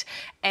mandate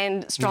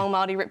and strong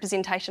Māori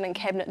representation in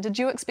Cabinet, did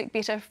you expect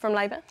better from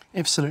Labour?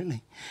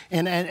 Absolutely.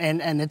 And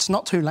it's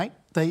not too late.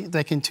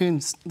 They can turn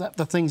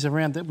the things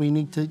around that we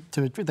need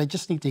to address. They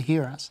just need to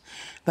hear us.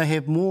 They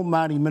have more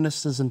Māori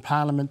ministers in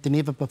Parliament than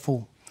ever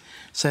before.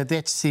 So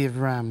that's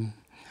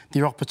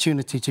their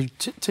opportunity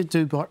to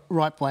do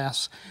right by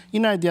us. You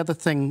know, the other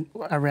thing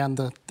around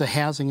the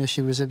housing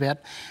issue is about,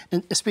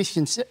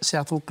 especially in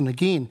South Auckland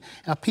again,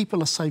 our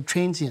people are so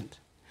transient.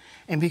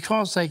 And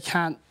because they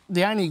can't,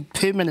 the only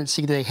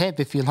permanency they have,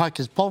 if you like,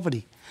 is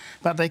poverty.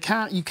 But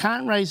you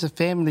can't raise a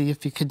family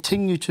if you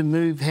continue to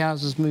move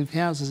houses,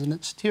 and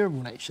it's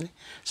terrible actually.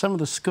 Some of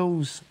the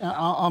schools,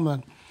 I'm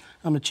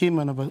a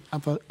chairman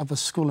of a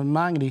school in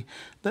Mangere.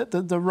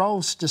 The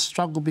roles just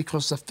struggle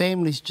because the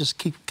families just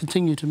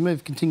continue to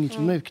move.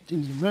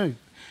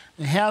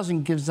 The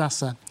housing gives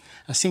us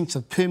a sense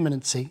of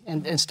permanency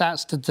and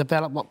starts to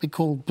develop what we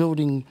call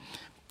building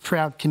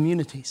proud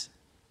communities.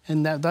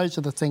 And those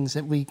are the things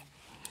that we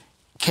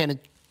can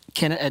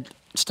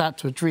start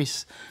to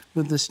address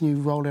with this new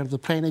rollout of the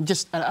plan.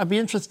 And I'd be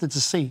interested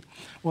to see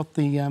what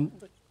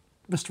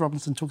Minister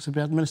Robinson talks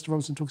about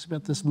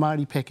this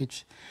Māori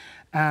package.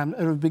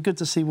 It would be good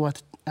to see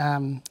what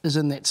is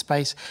in that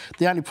space.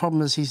 The only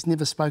problem is he's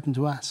never spoken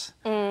to us.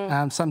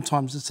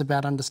 Sometimes it's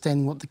about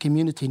understanding what the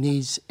community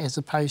needs as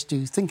opposed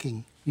to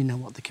thinking you know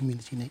what the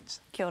community needs.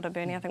 Kia ora,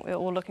 Bernie. I think we're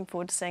all looking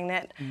forward to seeing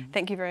that.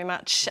 Thank you very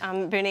much,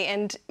 Bernie.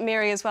 And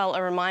Mary as well,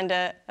 a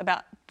reminder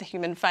about the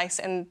human face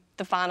and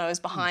the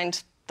whānaus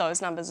behind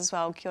those numbers as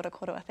well. Kia ora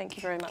korua. Thank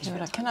you very much. Kia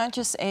ora. Can I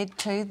just add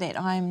too that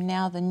I am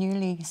now the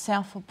newly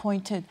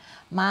self-appointed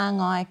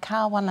Māngai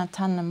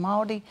Kāwanatanga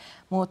Māori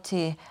mō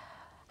te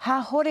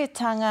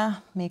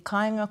Hahoretanga me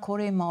Kāinga Kore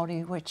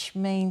Māori, which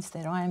means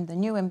that I am the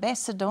new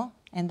ambassador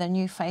and the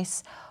new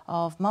face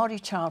of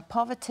Māori child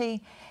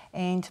poverty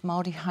and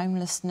Māori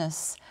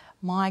homelessness.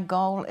 My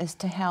goal is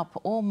to help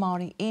all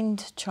Māori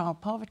end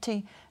child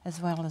poverty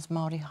as well as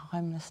Māori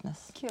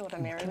homelessness. Kia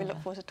ora, Mary. We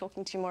look forward to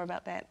talking to you more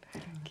about that.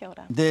 Kia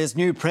ora. There's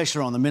new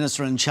pressure on the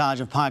Minister in charge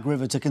of Pike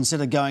River to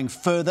consider going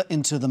further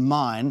into the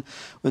mine,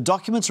 with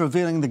documents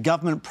revealing the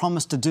government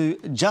promised to do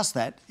just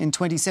that in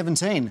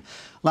 2017.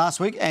 Last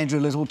week, Andrew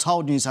Little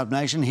told News Hub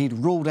Nation he'd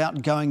ruled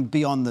out going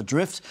beyond the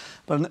drift,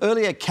 but an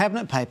earlier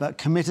cabinet paper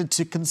committed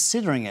to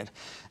considering it.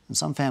 And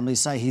some families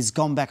say he's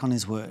gone back on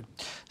his word.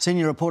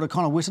 Senior reporter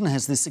Connor Whitten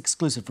has this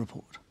exclusive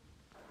report.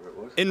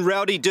 In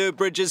Rowdy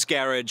Durbridge's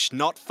garage,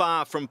 not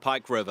far from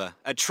Pike River,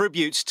 a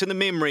tribute to the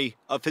memory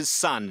of his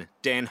son,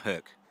 Dan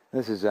Hirk.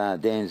 This is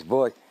Dan's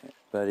bike,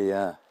 but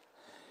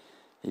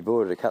he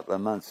bought it a couple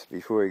of months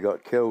before he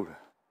got killed.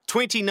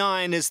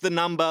 29 is the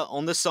number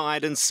on the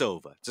side in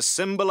silver to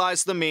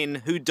symbolise the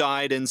men who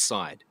died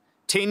inside.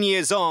 10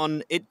 years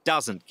on, it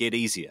doesn't get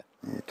easier.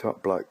 Yeah,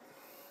 top bloke.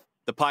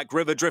 The Pike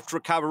River drift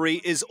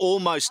recovery is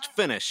almost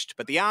finished,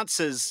 but the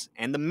answers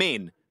and the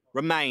men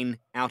remain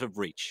out of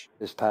reach.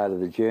 This part of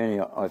the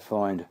journey, I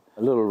find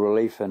a little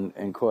relief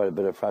and quite a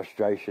bit of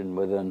frustration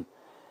within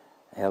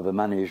how the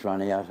money's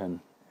run out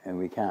and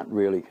we can't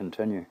really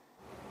continue.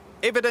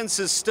 Evidence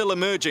is still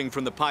emerging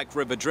from the Pike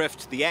River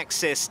drift, the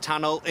access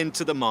tunnel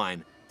into the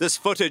mine. This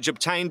footage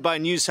obtained by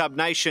News Hub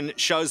Nation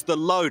shows the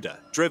loader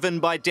driven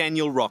by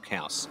Daniel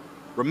Rockhouse.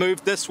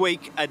 Removed this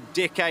week, a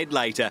decade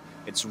later,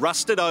 it's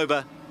rusted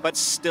over but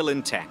still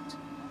intact.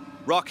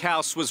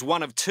 Rockhouse was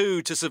one of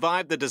two to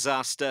survive the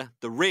disaster.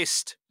 The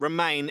rest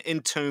remain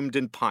entombed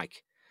in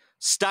Pike,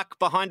 stuck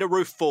behind a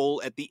roof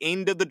fall at the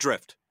end of the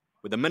drift,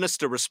 where the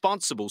minister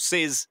responsible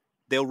says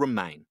they'll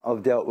remain.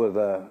 I've dealt with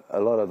a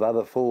lot of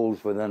other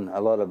falls within a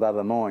lot of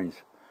other mines,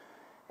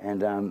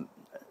 and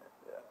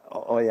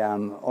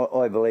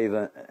I believe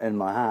in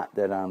my heart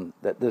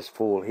that this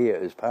fall here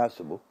is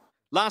passable.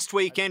 Last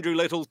week, Andrew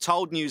Little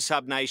told News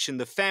Hub Nation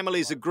the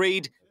families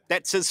agreed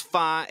that's as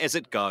far as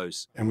it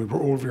goes. And we were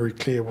all very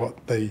clear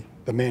what the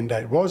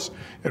mandate was.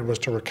 It was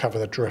to recover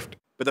the drift.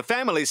 But the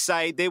families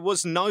say there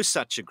was no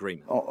such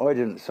agreement. I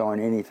didn't sign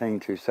anything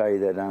to say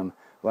that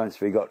once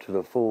we got to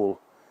the fall,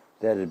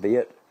 that'd be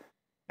it.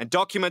 And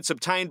documents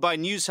obtained by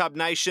News Hub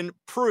Nation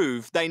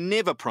prove they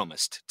never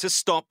promised to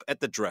stop at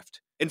the drift.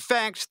 In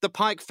fact, the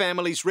Pike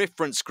Families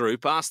Reference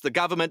Group asked the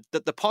government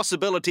that the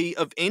possibility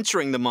of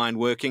entering the mine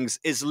workings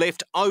is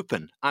left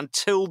open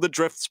until the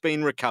drift's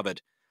been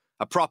recovered.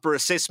 A proper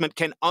assessment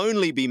can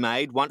only be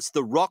made once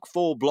the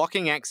rockfall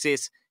blocking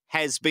access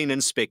has been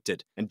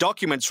inspected, and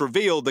documents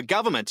reveal the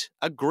government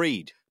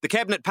agreed. The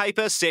cabinet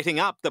paper setting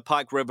up the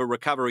Pike River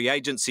Recovery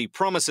Agency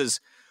promises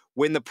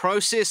when the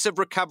process of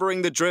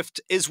recovering the drift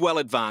is well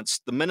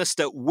advanced, the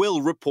minister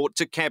will report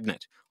to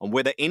cabinet on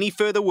whether any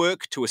further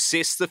work to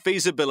assess the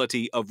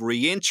feasibility of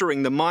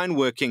re-entering the mine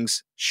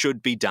workings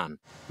should be done.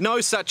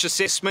 No such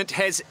assessment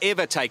has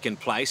ever taken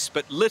place,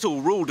 but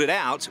Little ruled it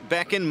out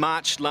back in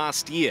March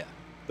last year.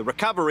 The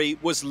recovery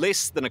was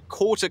less than a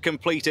quarter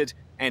completed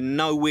and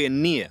nowhere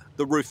near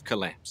the roof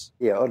collapse.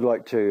 Yeah, I'd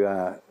like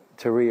to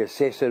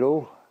reassess it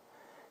all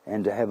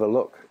and to have a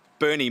look.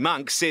 Bernie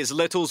Monk says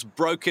Little's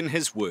broken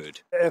his word.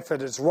 If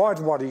it is right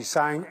what he's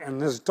saying and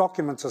his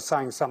documents are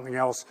saying something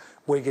else,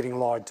 we're getting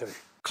lied to.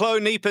 Chloe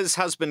Neeper's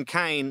husband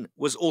Kane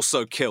was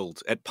also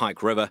killed at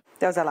Pike River.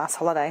 That was our last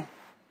holiday.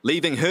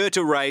 Leaving her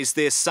to raise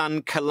their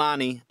son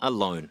Kalani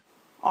alone.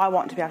 I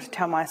want to be able to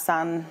tell my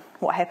son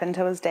what happened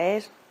to his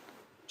dad.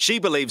 She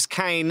believes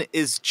Kane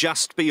is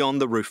just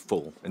beyond the roof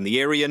fall in the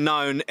area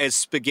known as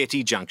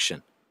Spaghetti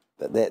Junction.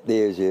 But that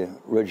there's the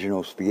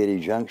original Spaghetti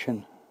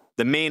Junction.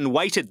 The men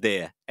waited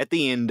there at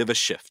the end of a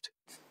shift.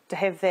 To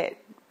have that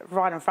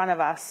right in front of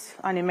us,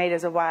 only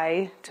metres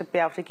away, to be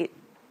able to get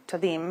to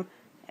them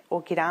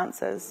or get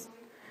answers,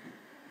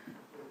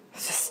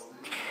 it's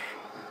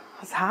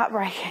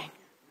heartbreaking.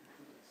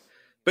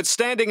 But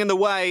standing in the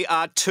way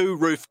are two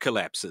roof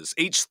collapses,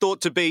 each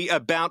thought to be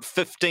about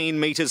 15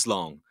 metres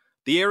long.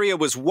 The area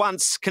was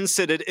once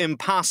considered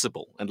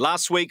impassable, and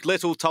last week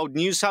Little told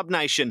News Hub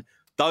Nation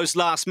those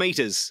last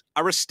metres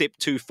are a step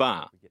too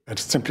far.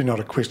 It's simply not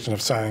a question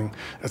of saying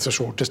it's a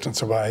short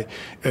distance away.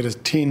 It is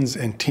tens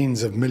and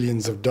tens of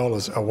millions of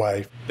dollars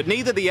away. But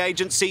neither the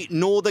agency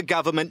nor the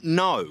government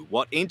know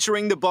what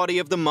entering the body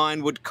of the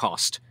mine would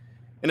cost.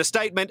 In a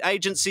statement,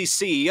 agency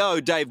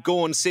CEO Dave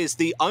Gawn says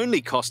the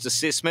only cost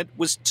assessment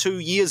was 2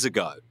 years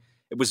ago.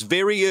 It was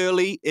very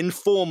early,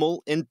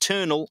 informal,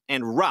 internal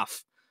and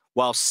rough.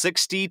 While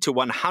 $60 to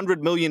 $100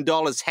 million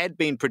had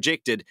been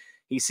projected,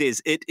 he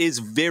says it is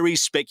very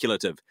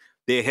speculative.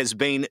 There has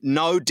been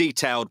no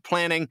detailed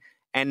planning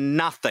and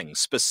nothing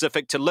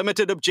specific to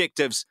limited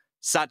objectives,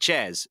 such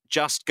as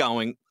just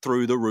going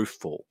through the roof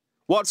fall.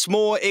 What's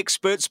more,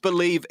 experts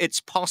believe it's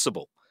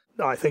possible.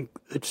 I think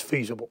it's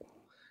feasible.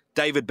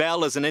 David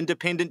Bell is an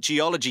independent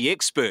geology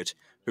expert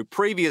who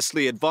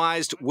previously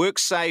advised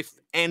WorkSafe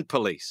and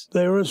police.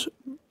 There is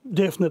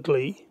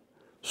definitely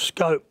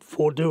scope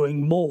for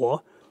doing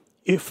more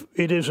if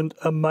it isn't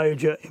a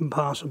major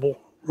impassable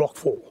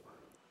rockfall.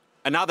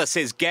 Another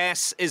says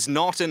gas is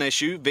not an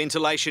issue.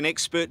 Ventilation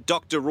expert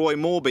Dr. Roy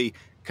Morby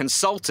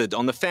consulted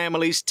on the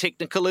family's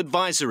technical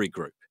advisory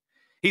group.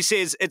 He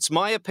says, it's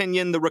my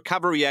opinion the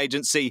Recovery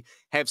Agency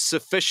have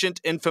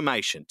sufficient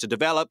information to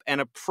develop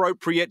an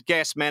appropriate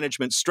gas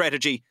management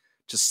strategy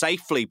to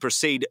safely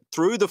proceed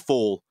through the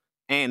fall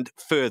and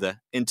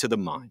further into the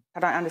mine. I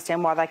don't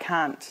understand why they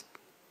can't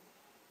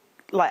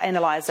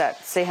analyse it,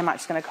 see how much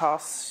it's going to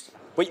cost.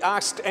 We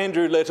asked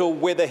Andrew Little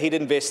whether he'd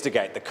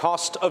investigate the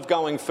cost of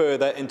going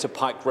further into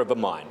Pike River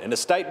Mine. In a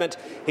statement,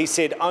 he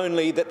said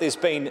only that there's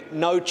been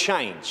no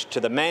change to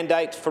the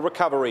mandate for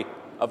recovery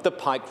of the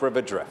Pike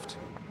River drift.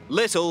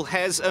 Little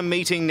has a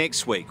meeting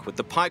next week with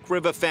the Pike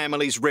River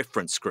Families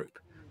Reference Group.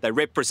 They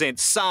represent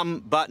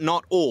some, but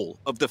not all,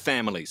 of the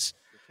families.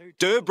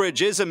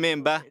 Durbridge is a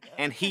member,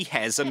 and he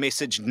has a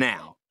message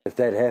now. If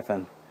that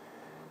happened,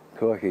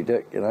 crikey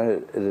Dick,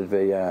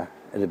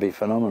 it'd be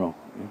phenomenal.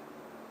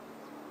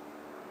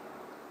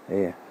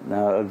 Yeah,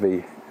 no,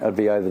 I'd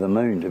be over the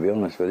moon, to be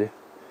honest with you.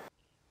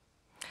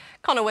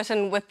 Connor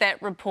Whitten with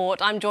that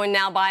report. I'm joined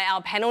now by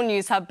our panel,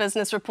 News Hub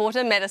business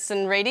reporter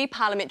Madison Reedy,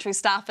 parliamentary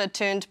staffer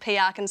turned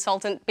PR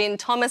consultant Ben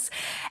Thomas,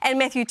 and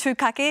Matthew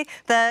Tukake,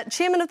 the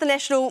chairman of the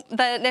National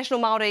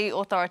Māori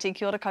Authority.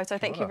 Kia ora koutou.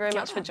 Thank you very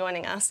much for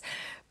joining us.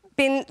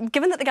 Ben,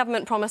 given that the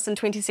government promised in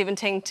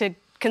 2017 to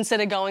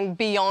consider going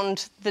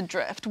beyond the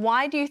drift,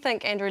 why do you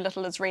think Andrew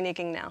Little is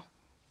reneging now?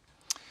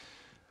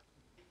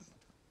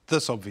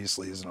 This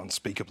obviously is an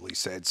unspeakably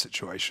sad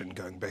situation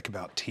going back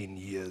about 10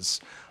 years.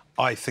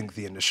 I think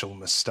the initial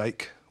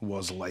mistake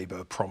was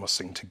Labor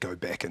promising to go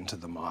back into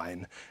the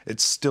mine.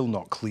 It's still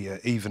not clear,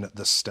 even at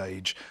this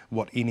stage,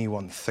 what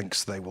anyone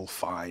thinks they will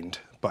find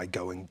by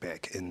going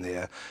back in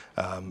there.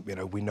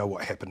 We know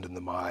what happened in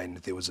the mine.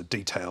 There was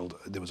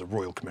a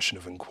Royal Commission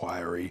of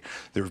Inquiry.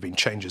 There have been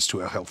changes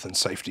to our health and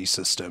safety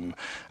system,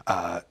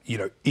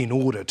 in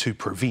order to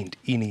prevent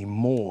any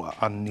more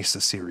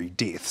unnecessary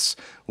deaths,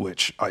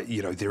 which,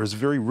 there is a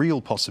very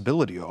real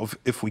possibility of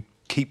if we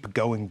keep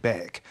going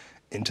back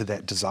into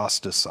that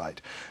disaster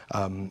site.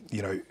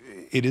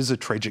 It is a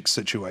tragic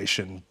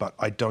situation, but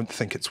I don't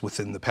think it's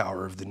within the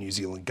power of the New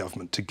Zealand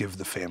government to give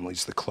the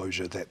families the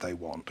closure that they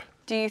want.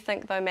 Do you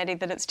think, though, Maddie,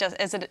 that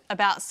is it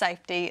about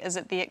safety? Is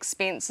it the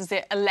expense? Is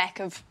there a lack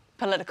of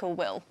political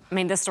will? I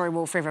mean, this story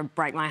will forever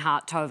break my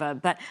heart, Tova,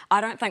 but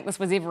I don't think this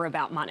was ever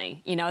about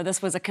money.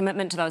 This was a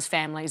commitment to those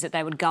families that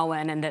they would go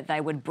in and that they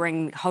would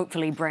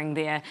hopefully bring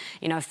their,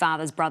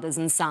 fathers, brothers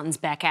and sons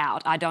back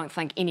out. I don't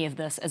think any of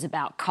this is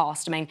about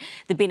cost. I mean,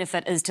 the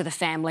benefit is to the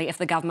family. If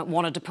the government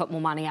wanted to put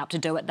more money out to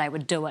do it, they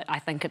would do it. I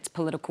think it's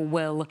political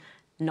will,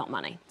 not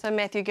money. So,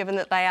 Matthew, given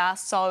that they are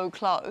so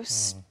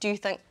close, do you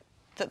think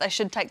that they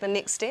should take the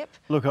next step?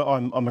 Look,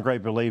 I'm a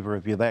great believer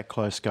if you're that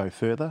close, go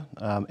further.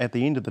 At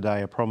the end of the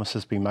day, a promise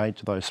has been made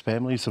to those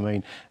families. I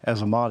mean,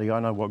 as a Māori, I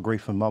know what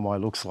grief and mumai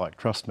looks like,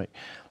 trust me.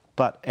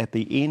 But at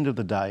the end of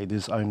the day,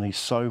 there's only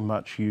so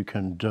much you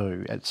can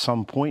do. At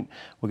some point,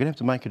 we're going to have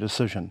to make a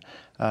decision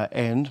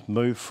and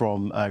move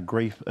from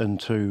grief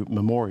into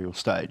memorial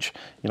stage.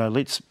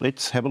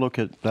 Let's have a look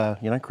at,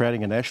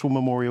 creating a national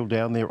memorial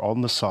down there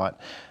on the site.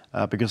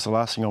 Because the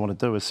last thing I want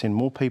to do is send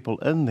more people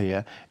in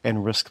there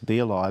and risk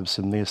their lives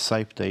and their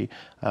safety.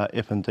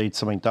 If indeed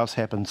something does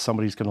happen,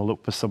 somebody's going to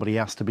look for somebody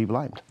else to be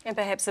blamed. And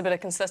perhaps a bit of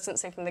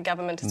consistency from the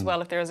government as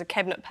well. If there is a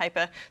cabinet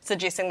paper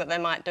suggesting that they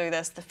might do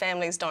this, the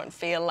families don't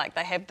feel like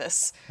they have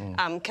this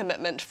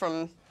commitment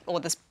or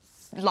this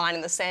line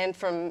in the sand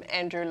from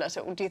Andrew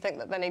Little. Do you think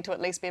that they need to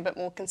at least be a bit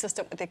more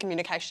consistent with their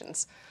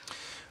communications?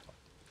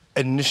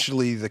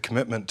 Initially, the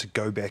commitment to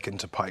go back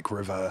into Pike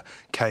River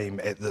came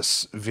at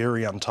this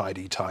very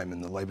untidy time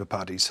in the Labour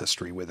Party's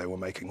history where they were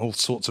making all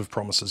sorts of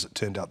promises. It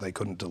turned out they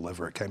couldn't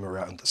deliver. It came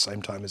around at the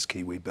same time as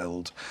Kiwi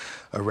Build,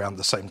 around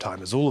the same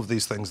time as all of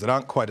these things that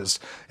aren't quite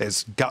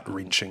as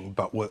gut-wrenching,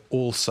 but were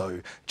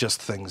also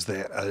just things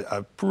that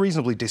a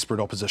reasonably desperate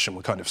opposition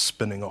were kind of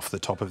spinning off the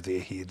top of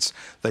their heads.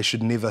 They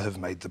should never have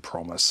made the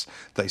promise.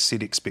 They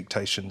set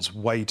expectations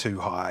way too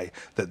high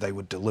that they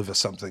would deliver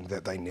something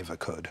that they never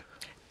could.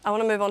 I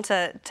want to move on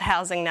to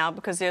housing now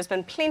because there's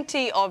been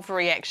plenty of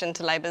reaction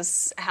to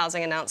Labour's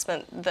housing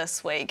announcement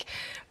this week.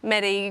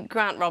 Maddie,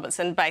 Grant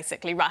Robertson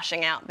basically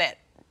rushing out that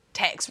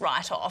tax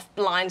write-off,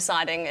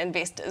 blindsiding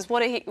investors.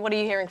 What are you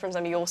hearing from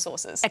some of your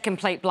sources? A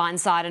complete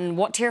blindside, and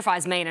what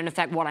terrifies me, and in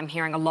fact what I'm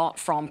hearing a lot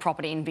from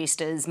property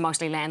investors,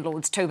 mostly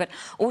landlords too, but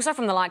also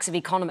from the likes of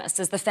economists,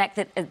 is the fact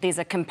that there's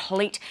a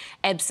complete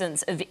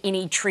absence of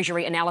any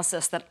Treasury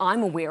analysis that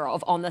I'm aware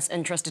of on this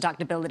interest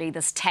deductibility,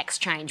 this tax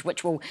change,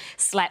 which will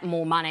slap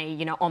more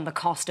money, on the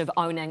cost of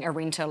owning a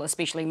rental,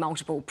 especially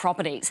multiple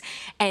properties.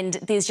 And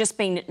there's just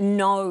been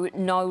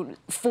no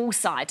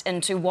foresight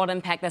into what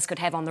impact this could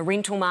have on the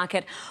rental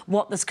market,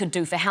 what this could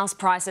do for house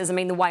prices. I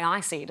mean, the way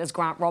I see it is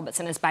Grant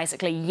Robertson has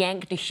basically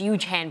yanked a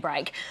huge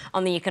handbrake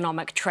on the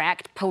economic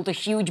track, pulled a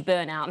huge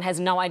burnout and has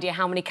no idea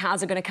how many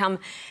cars are going to come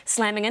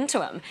slamming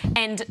into him.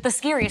 And the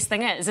scariest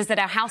thing is that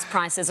our house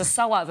prices are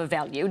so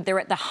overvalued,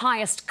 they're at the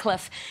highest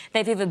cliff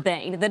they've ever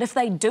been, that if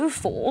they do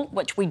fall,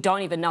 which we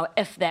don't even know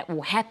if that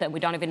will happen, we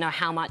don't even know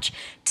how much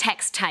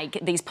tax take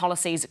these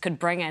policies could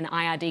bring in,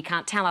 IRD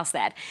can't tell us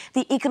that,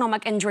 the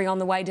economic injury on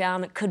the way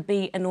down could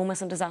be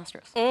enormous and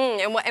disastrous.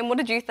 And what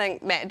did you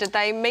think, Matt? Did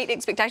they meet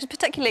expectations?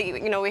 Particularly,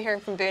 we're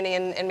hearing from Bernie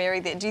and Mary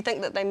there. Do you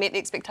think that they met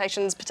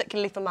expectations,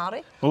 particularly for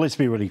Māori? Well, let's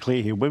be really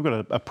clear here. We've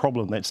got a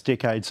problem that's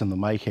decades in the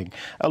making.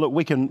 Look,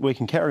 we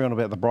can carry on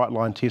about the Bright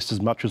Line test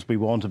as much as we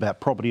want, about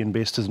property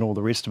investors and all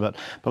the rest of it,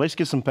 but let's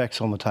get some facts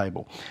on the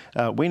table.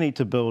 We need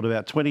to build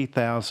about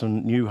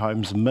 20,000 new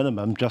homes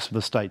minimum just for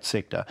the state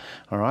sector.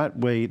 All right,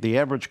 the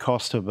average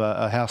cost of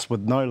a house with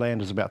no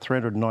land is about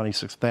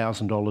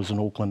 $396,000 in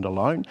Auckland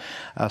alone.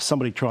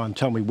 Somebody try and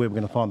tell me where we're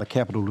going to find the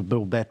capital to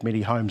build that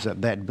many homes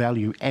at that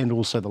value and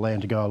also the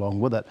land to go along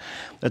with it.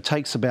 It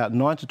takes about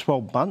 9 to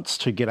 12 months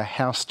to get a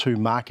house to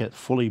market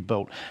fully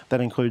built. That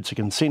includes a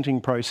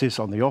consenting process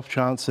on the off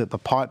chance that the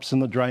pipes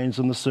and the drains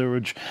and the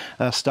sewage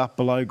stuff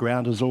below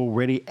ground is all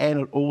ready,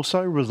 and it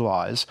also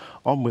relies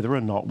on whether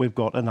or not we've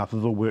got enough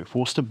of a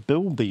workforce to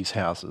build these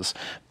houses.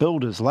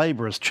 Builders,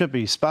 labourers,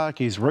 chippies,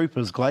 sparkies,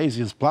 roofers,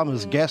 glaziers,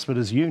 plumbers, gas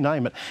fitters, you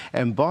name it.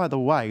 And by the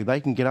way, they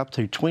can get up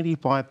to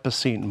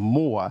 25%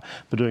 more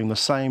for doing the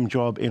same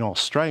job in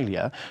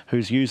Australia, who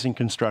who's using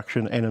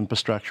construction and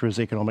infrastructure as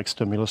economic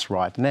stimulus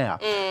right now.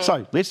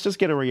 So let's just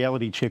get a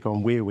reality check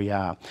on where we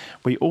are.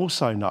 We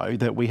also know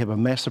that we have a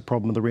massive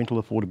problem with the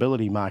rental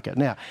affordability market.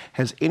 Now,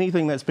 has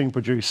anything that's been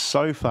produced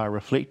so far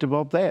reflective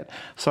of that?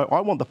 So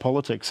I want the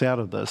politics out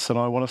of this, and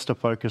I want us to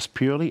focus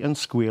purely and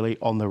squarely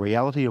on the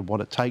reality of what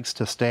it takes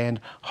to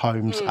stand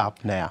homes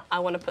up now. I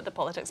want to put the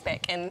politics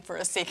back in for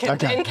a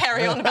second and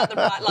carry on about the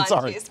Bright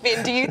Line test.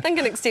 Ben, do you think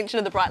an extension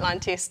of the Bright Line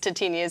test to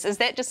 10 years, is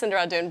that Jacinda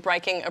Ardern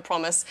breaking a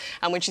promise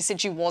when she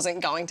said she wasn't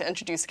going to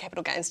introduce a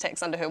capital gains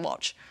tax under her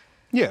watch?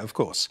 Yeah, of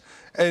course.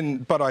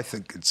 But I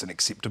think it's an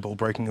acceptable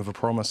breaking of a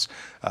promise.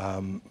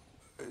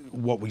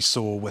 What we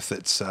saw with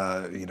its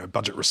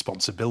budget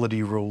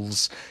responsibility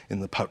rules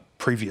in the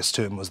previous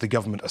term was the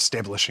government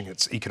establishing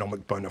its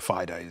economic bona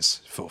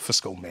fides for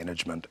fiscal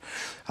management.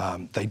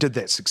 They did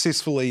that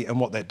successfully, and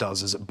what that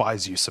does is it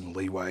buys you some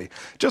leeway,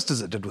 just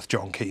as it did with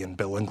John Key and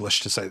Bill English,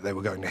 to say that they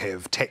were going to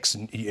have tax,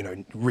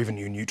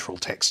 revenue neutral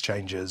tax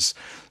changes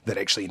that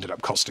actually ended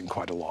up costing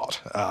quite a lot.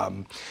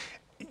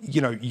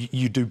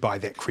 You do buy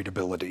that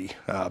credibility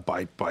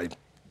by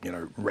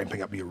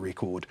ramping up your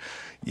record.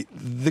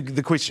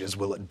 The question is,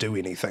 will it do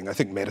anything? I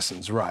think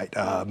Madison's right.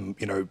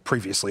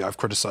 Previously I've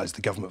criticised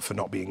the government for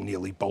not being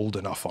nearly bold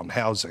enough on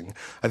housing.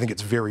 I think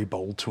it's very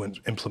bold to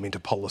implement a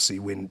policy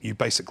when you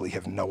basically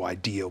have no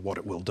idea what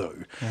it will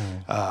do,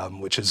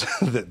 which is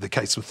the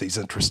case with these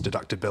interest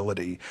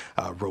deductibility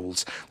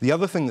rules. The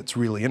other thing that's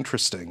really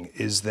interesting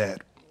is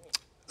that,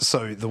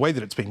 so the way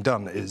that it's being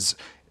done is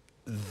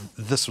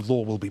this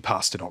law will be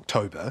passed in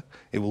October.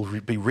 It will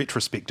be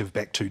retrospective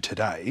back to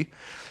today,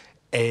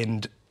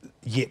 and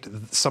yet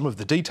some of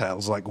the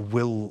details, like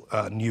will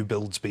new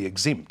builds be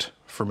exempt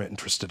from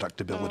interest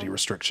deductibility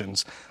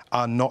restrictions,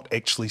 are not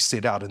actually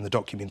set out in the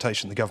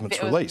documentation the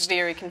government's released.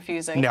 Very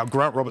confusing. Now,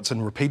 Grant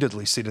Robertson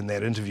repeatedly said in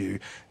that interview,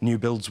 new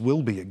builds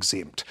will be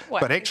exempt.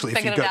 Well, but actually,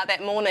 figured it out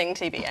that morning,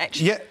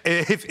 TBH. Yeah,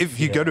 if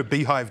you go to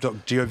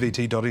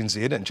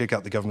beehive.govt.nz and check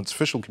out the government's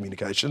official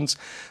communications,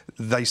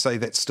 they say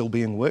that's still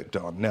being worked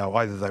on. Now,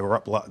 either they were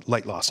up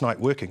late last night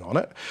working on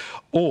it,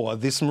 or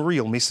there's some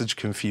real message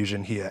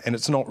confusion here, and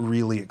it's not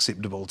really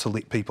acceptable to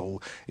let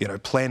people,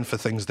 plan for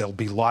things they'll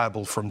be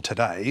liable from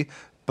today,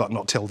 but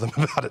not tell them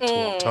about it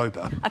till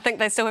October. I think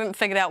they still haven't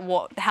figured out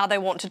how they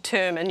want to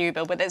term a new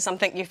build, but that's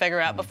something you figure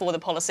out before the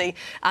policy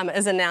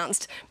is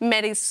announced.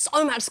 Maddie,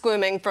 so much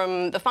squirming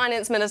from the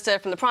Finance Minister,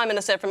 from the Prime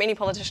Minister, from any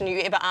politician you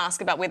ever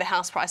ask about whether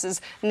house prices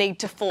need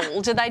to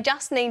fall. Do they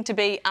just need to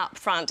be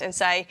upfront and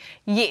say,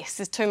 yes,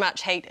 there's too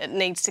much heat, it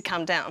needs to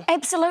come down?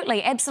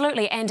 Absolutely,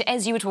 absolutely. And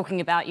as you were talking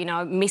about,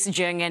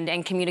 messaging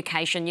and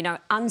communication,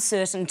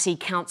 uncertainty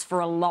counts for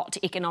a lot,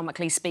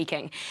 economically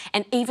speaking.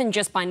 And even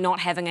just by not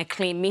having a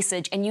clear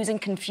message and using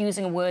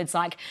confusing words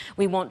like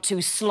we want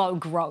to slow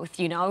growth,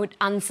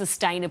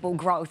 unsustainable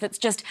growth. It's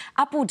just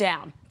up or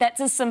down. That's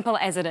as simple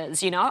as it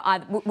is,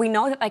 We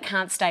know that they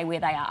can't stay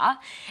where they are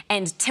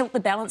and tilt the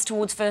balance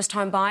towards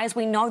first-home buyers.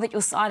 We know that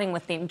you're siding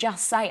with them.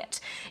 Just say it.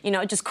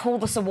 Just call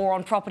this a war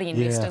on property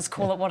investors.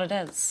 Call it what it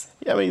is.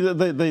 Yeah, I mean,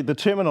 the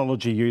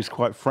terminology used,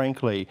 quite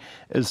frankly,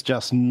 is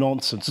just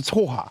nonsense. It's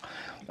hoha.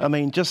 I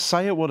mean, just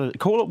say it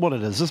call it what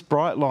it is. This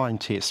Bright Line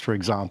test, for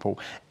example,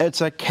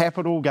 it's a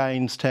capital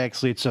gains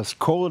tax. Let's just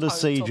call it a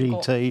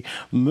CGT,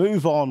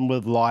 move on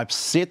with life,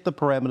 set the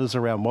parameters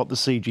around what the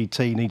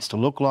CGT needs to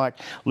look like,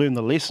 learn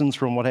the lessons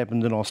from what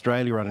happened in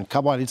Australia, and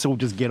come on, let's all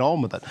just get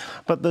on with it.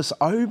 But this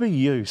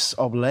overuse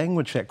of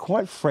language that,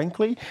 quite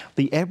frankly,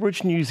 the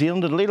average New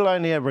Zealander, let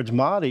alone the average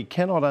Māori,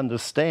 cannot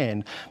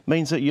understand,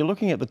 means that you're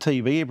looking at the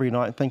TV every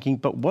night thinking,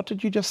 but what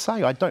did you just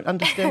say? I don't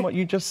understand what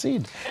you just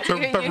said.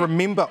 But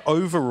remember,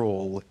 overall,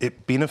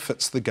 it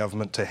benefits the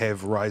government to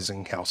have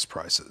rising house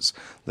prices.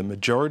 The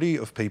majority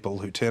of people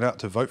who turn out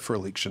to vote for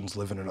elections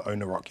live in an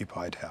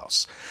owner-occupied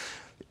house.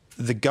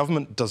 The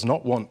government does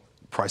not want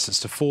prices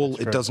to fall.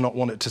 It does not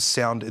want it to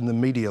sound in the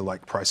media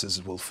like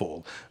prices will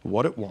fall.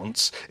 What it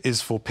wants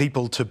is for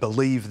people to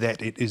believe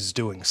that it is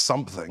doing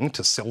something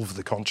to salve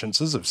the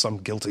consciences of some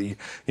guilty,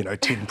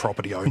 10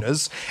 property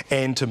owners,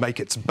 and to make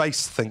its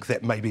base think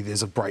that maybe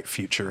there's a bright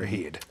future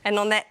ahead. And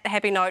on that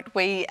happy note,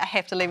 we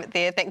have to leave it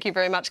there. Thank you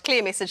very much.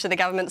 Clear message to the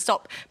government.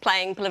 Stop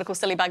playing political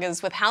silly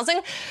buggers with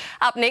housing.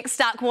 Up next,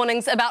 stark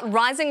warnings about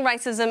rising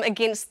racism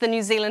against the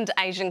New Zealand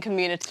Asian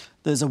community.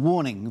 There's a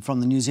warning from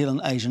the New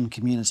Zealand Asian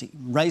community.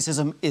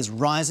 Racism is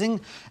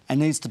rising and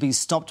needs to be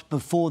stopped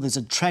before there's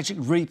a tragic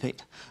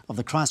repeat of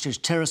the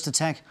Christchurch terrorist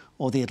attack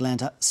or the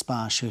Atlanta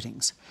Spa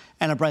shootings.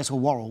 Anna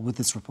Bracewell-Worrell with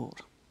this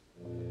report.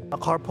 A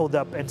car pulled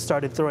up and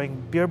started throwing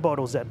beer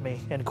bottles at me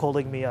and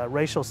calling me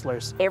racial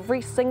slurs.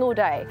 Every single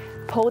day,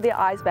 pull their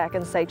eyes back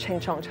and say Ching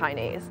Chong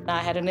Chinese. I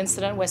had an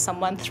incident where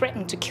someone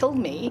threatened to kill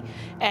me,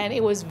 and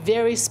it was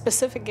very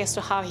specific as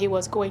to how he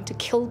was going to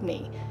kill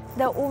me.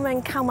 The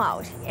woman come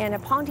out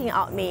and pointing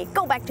at me,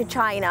 go back to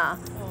China,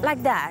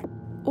 like that.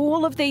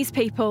 All of these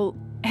people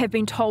have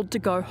been told to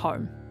go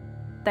home.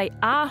 They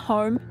are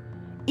home,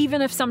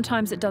 even if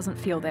sometimes it doesn't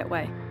feel that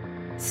way.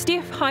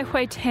 Steph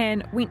Haihui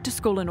Tan went to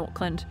school in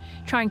Auckland.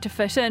 Trying to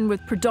fit in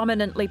with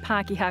predominantly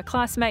Pākehā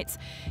classmates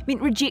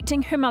meant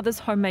rejecting her mother's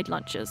homemade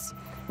lunches.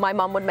 My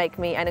mum would make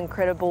me an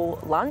incredible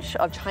lunch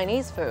of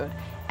Chinese food,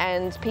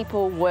 and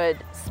people would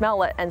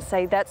smell it and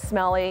say, that's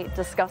smelly,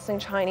 disgusting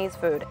Chinese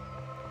food.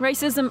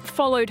 Racism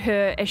followed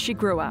her as she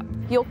grew up.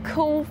 You're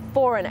cool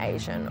foreign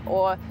Asian,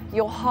 or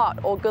you're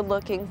hot or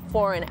good-looking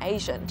foreign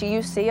Asian. Do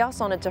you see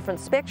us on a different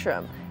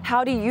spectrum?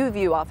 How do you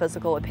view our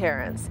physical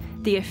appearance?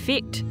 The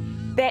effect?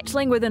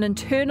 Battling with an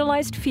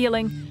internalised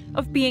feeling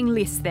of being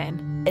less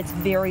than. It's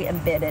very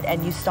embedded,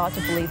 and you start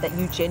to believe that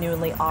you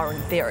genuinely are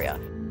inferior.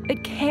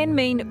 It can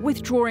mean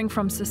withdrawing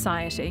from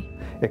society.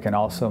 It can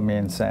also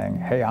mean saying,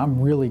 hey,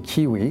 I'm really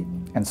Kiwi,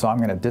 and so I'm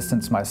going to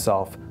distance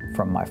myself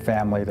from my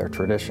family, their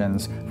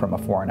traditions, from a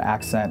foreign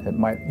accent. It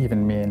might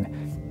even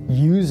mean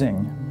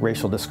using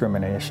racial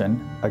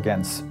discrimination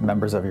against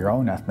members of your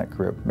own ethnic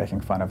group,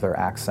 making fun of their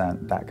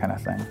accent, that kind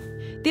of thing.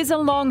 There's a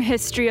long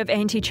history of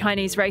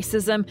anti-Chinese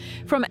racism.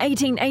 From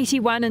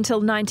 1881 until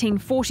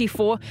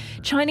 1944,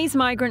 Chinese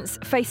migrants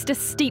faced a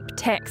steep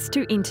tax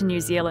to enter New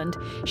Zealand.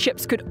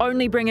 Ships could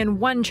only bring in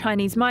one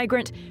Chinese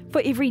migrant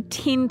for every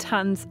 10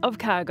 tonnes of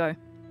cargo.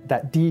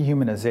 That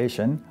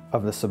dehumanization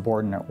of the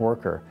subordinate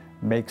worker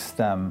makes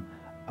them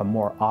a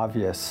more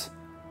obvious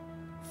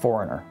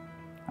foreigner,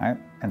 right?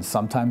 And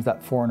sometimes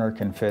that foreigner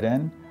can fit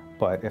in,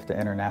 but if the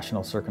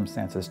international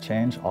circumstances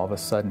change, all of a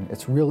sudden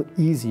it's real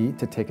easy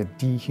to take a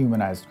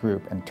dehumanized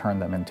group and turn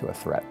them into a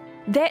threat.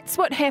 That's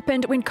what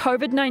happened when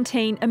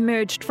COVID-19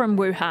 emerged from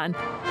Wuhan.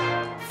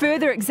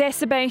 Further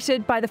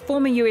exacerbated by the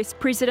former US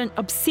president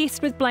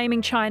obsessed with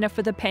blaming China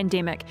for the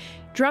pandemic,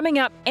 drumming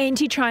up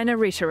anti-China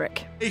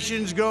rhetoric.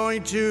 Nation's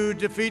going to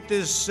defeat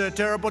this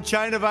terrible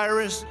China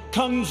virus.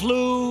 Kung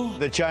flu.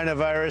 The China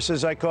virus,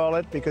 as I call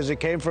it, because it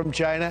came from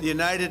China. The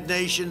United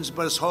Nations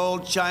must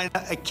hold China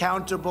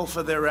accountable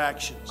for their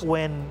actions.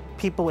 When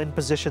people in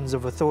positions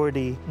of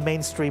authority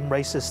mainstream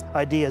racist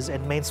ideas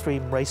and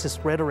mainstream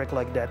racist rhetoric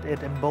like that,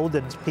 it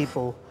emboldens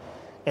people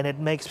and it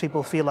makes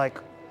people feel like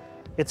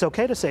it's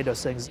okay to say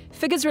those things.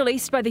 Figures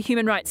released by the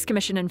Human Rights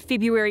Commission in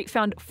February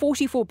found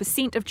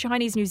 44% of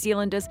Chinese New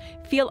Zealanders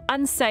feel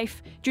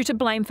unsafe due to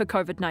blame for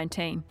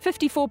COVID-19.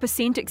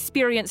 54%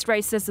 experienced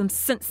racism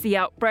since the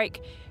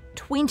outbreak.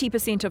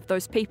 20% of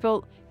those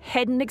people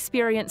hadn't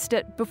experienced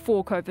it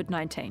before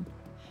COVID-19.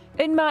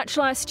 In March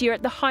last year,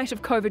 at the height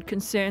of COVID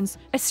concerns,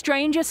 a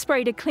stranger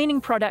sprayed a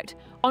cleaning product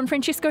on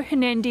Francesco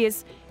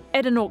Hernandez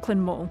at an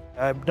Auckland mall.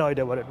 I have no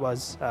idea what it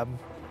was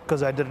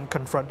because I didn't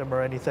confront him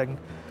or anything.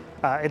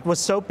 It was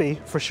soapy,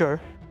 for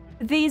sure.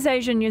 These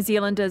Asian New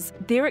Zealanders,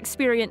 their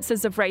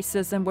experiences of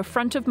racism were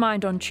front of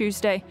mind on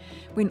Tuesday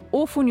when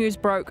awful news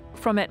broke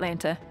from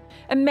Atlanta.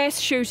 A mass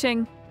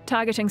shooting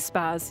targeting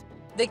spas.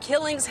 The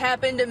killings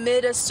happened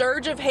amid a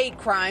surge of hate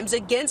crimes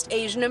against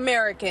Asian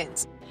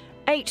Americans.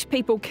 8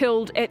 people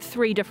killed at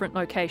 3 different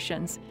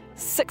locations,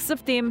 6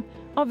 of them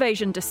of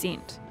Asian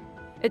descent.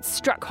 It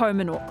struck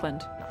home in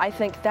Auckland. I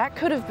think that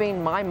could have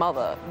been my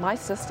mother, my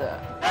sister.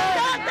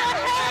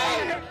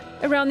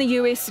 Around the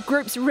US,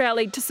 groups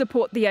rallied to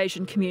support the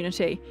Asian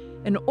community.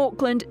 In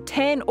Auckland,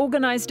 Tan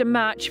organised a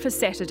march for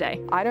Saturday.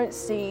 I don't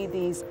see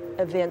these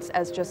events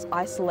as just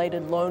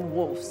isolated lone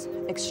wolves,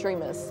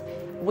 extremists.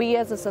 We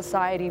as a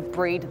society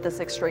breed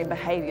this extreme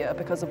behaviour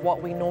because of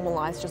what we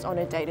normalise just on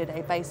a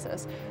day-to-day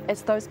basis.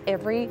 It's those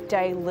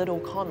everyday little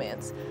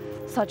comments,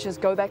 such as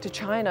go back to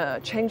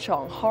China, Ching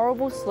Chong,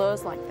 horrible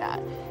slurs like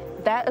that.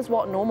 That is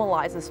what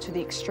normalises to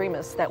the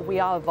extremists that we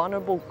are a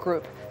vulnerable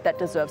group that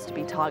deserves to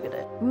be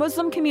targeted.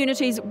 Muslim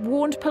communities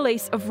warned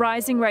police of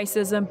rising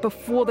racism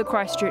before the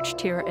Christchurch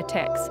terror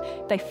attacks.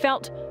 They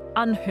felt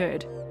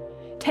unheard.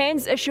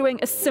 Tan's issuing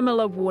a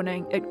similar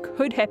warning. It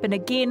could happen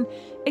again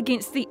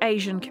against the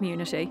Asian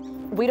community.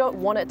 We don't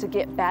want it to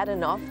get bad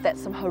enough that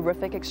some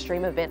horrific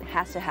extreme event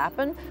has to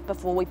happen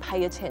before we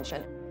pay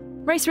attention.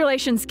 Race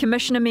Relations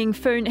Commissioner Meng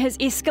Foon has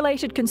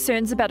escalated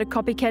concerns about a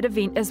copycat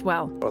event as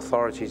well.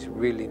 Authorities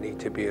really need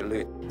to be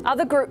alert.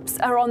 Other groups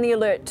are on the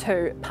alert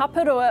too.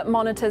 Paparua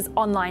monitors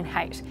online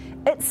hate.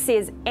 It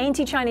says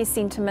anti-Chinese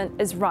sentiment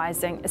is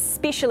rising,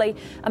 especially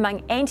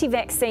among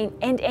anti-vaccine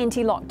and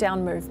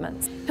anti-lockdown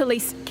movements.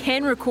 Police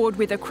can record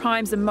whether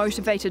crimes are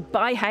motivated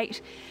by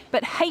hate,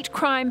 but hate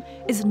crime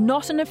is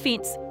not an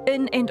offence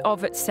in and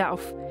of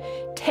itself.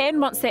 Tan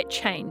wants that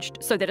changed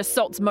so that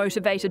assaults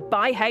motivated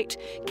by hate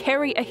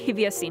carry a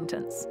heavier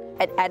sentence.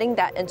 And adding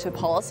that into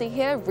policy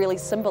here really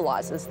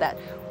symbolises that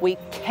we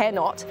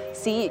cannot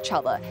see each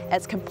other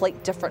as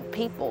complete different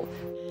people.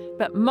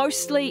 But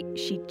mostly,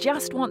 she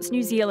just wants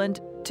New Zealand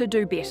to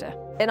do better.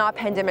 In our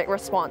pandemic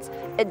response,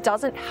 it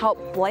doesn't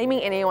help blaming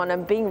anyone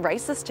and being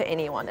racist to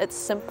anyone. It's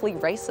simply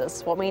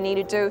racist. What we need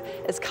to do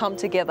is come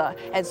together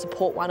and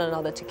support one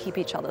another to keep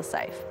each other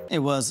safe. It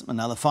was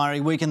another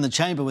fiery week in the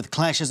chamber with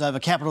clashes over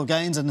capital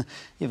gains and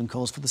even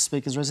calls for the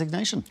Speaker's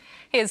resignation.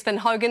 Here's Finn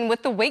Hogan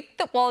with the week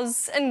that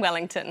was in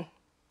Wellington.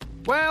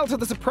 Well, to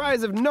the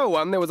surprise of no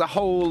one, there was a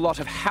whole lot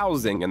of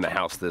housing in the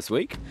House this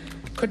week.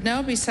 Could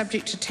now be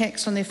subject to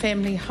tax on their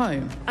family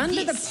home.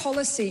 Under the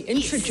policy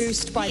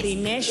introduced by the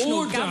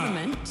national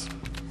government,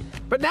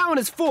 But now in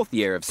his 4th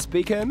year of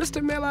Speaker,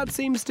 Mr Mallard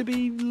seems to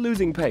be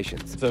losing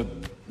patience. The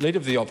Leader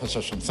of the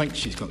Opposition thinks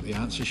she's got the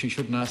answer. She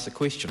shouldn't ask the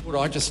question.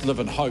 I just live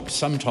in hope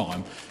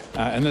sometime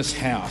in this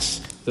House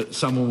that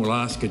someone will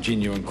ask a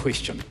genuine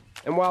question.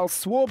 And while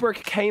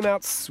Swarbrick came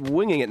out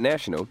swinging at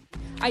National,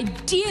 I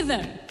dare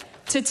them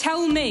to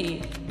tell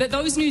me that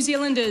those New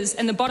Zealanders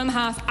in the bottom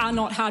half are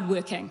not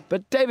hardworking.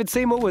 But David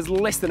Seymour was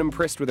less than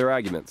impressed with her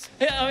arguments.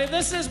 Yeah, I mean,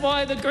 this is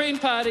why the Green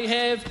Party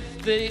have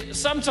the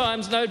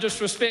sometimes, no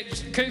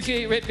disrespect,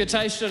 kooky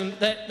reputation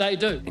that they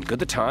do. And could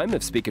the time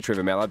of Speaker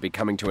Trevor Mallard be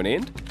coming to an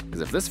end?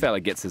 Because if this fella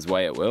gets his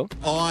way, it will.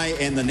 I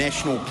and the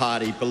National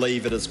Party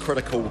believe it is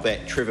critical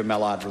that Trevor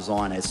Mallard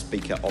resign as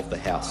Speaker of the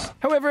House.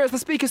 However, as the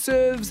Speaker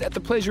serves at the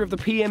pleasure of the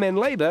PM and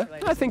Labour,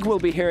 I think we'll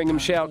be hearing him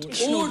shout,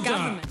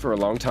 "Order!" for a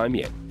long time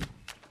yet.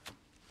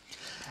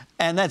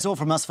 And that's all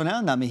from us for now.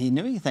 Ngā mihi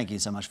nui, thank you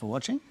so much for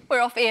watching.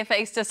 We're off air for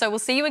Easter, so we'll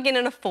see you again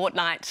in a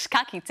fortnight.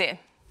 Ka kite.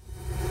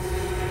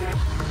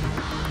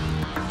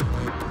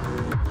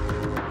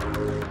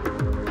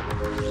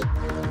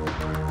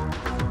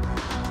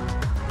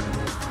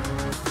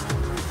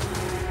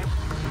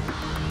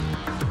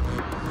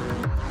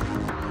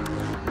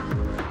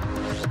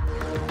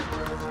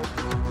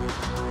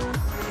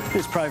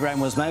 This program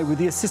was made with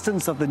the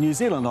assistance of the New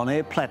Zealand On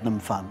Air Platinum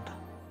Fund.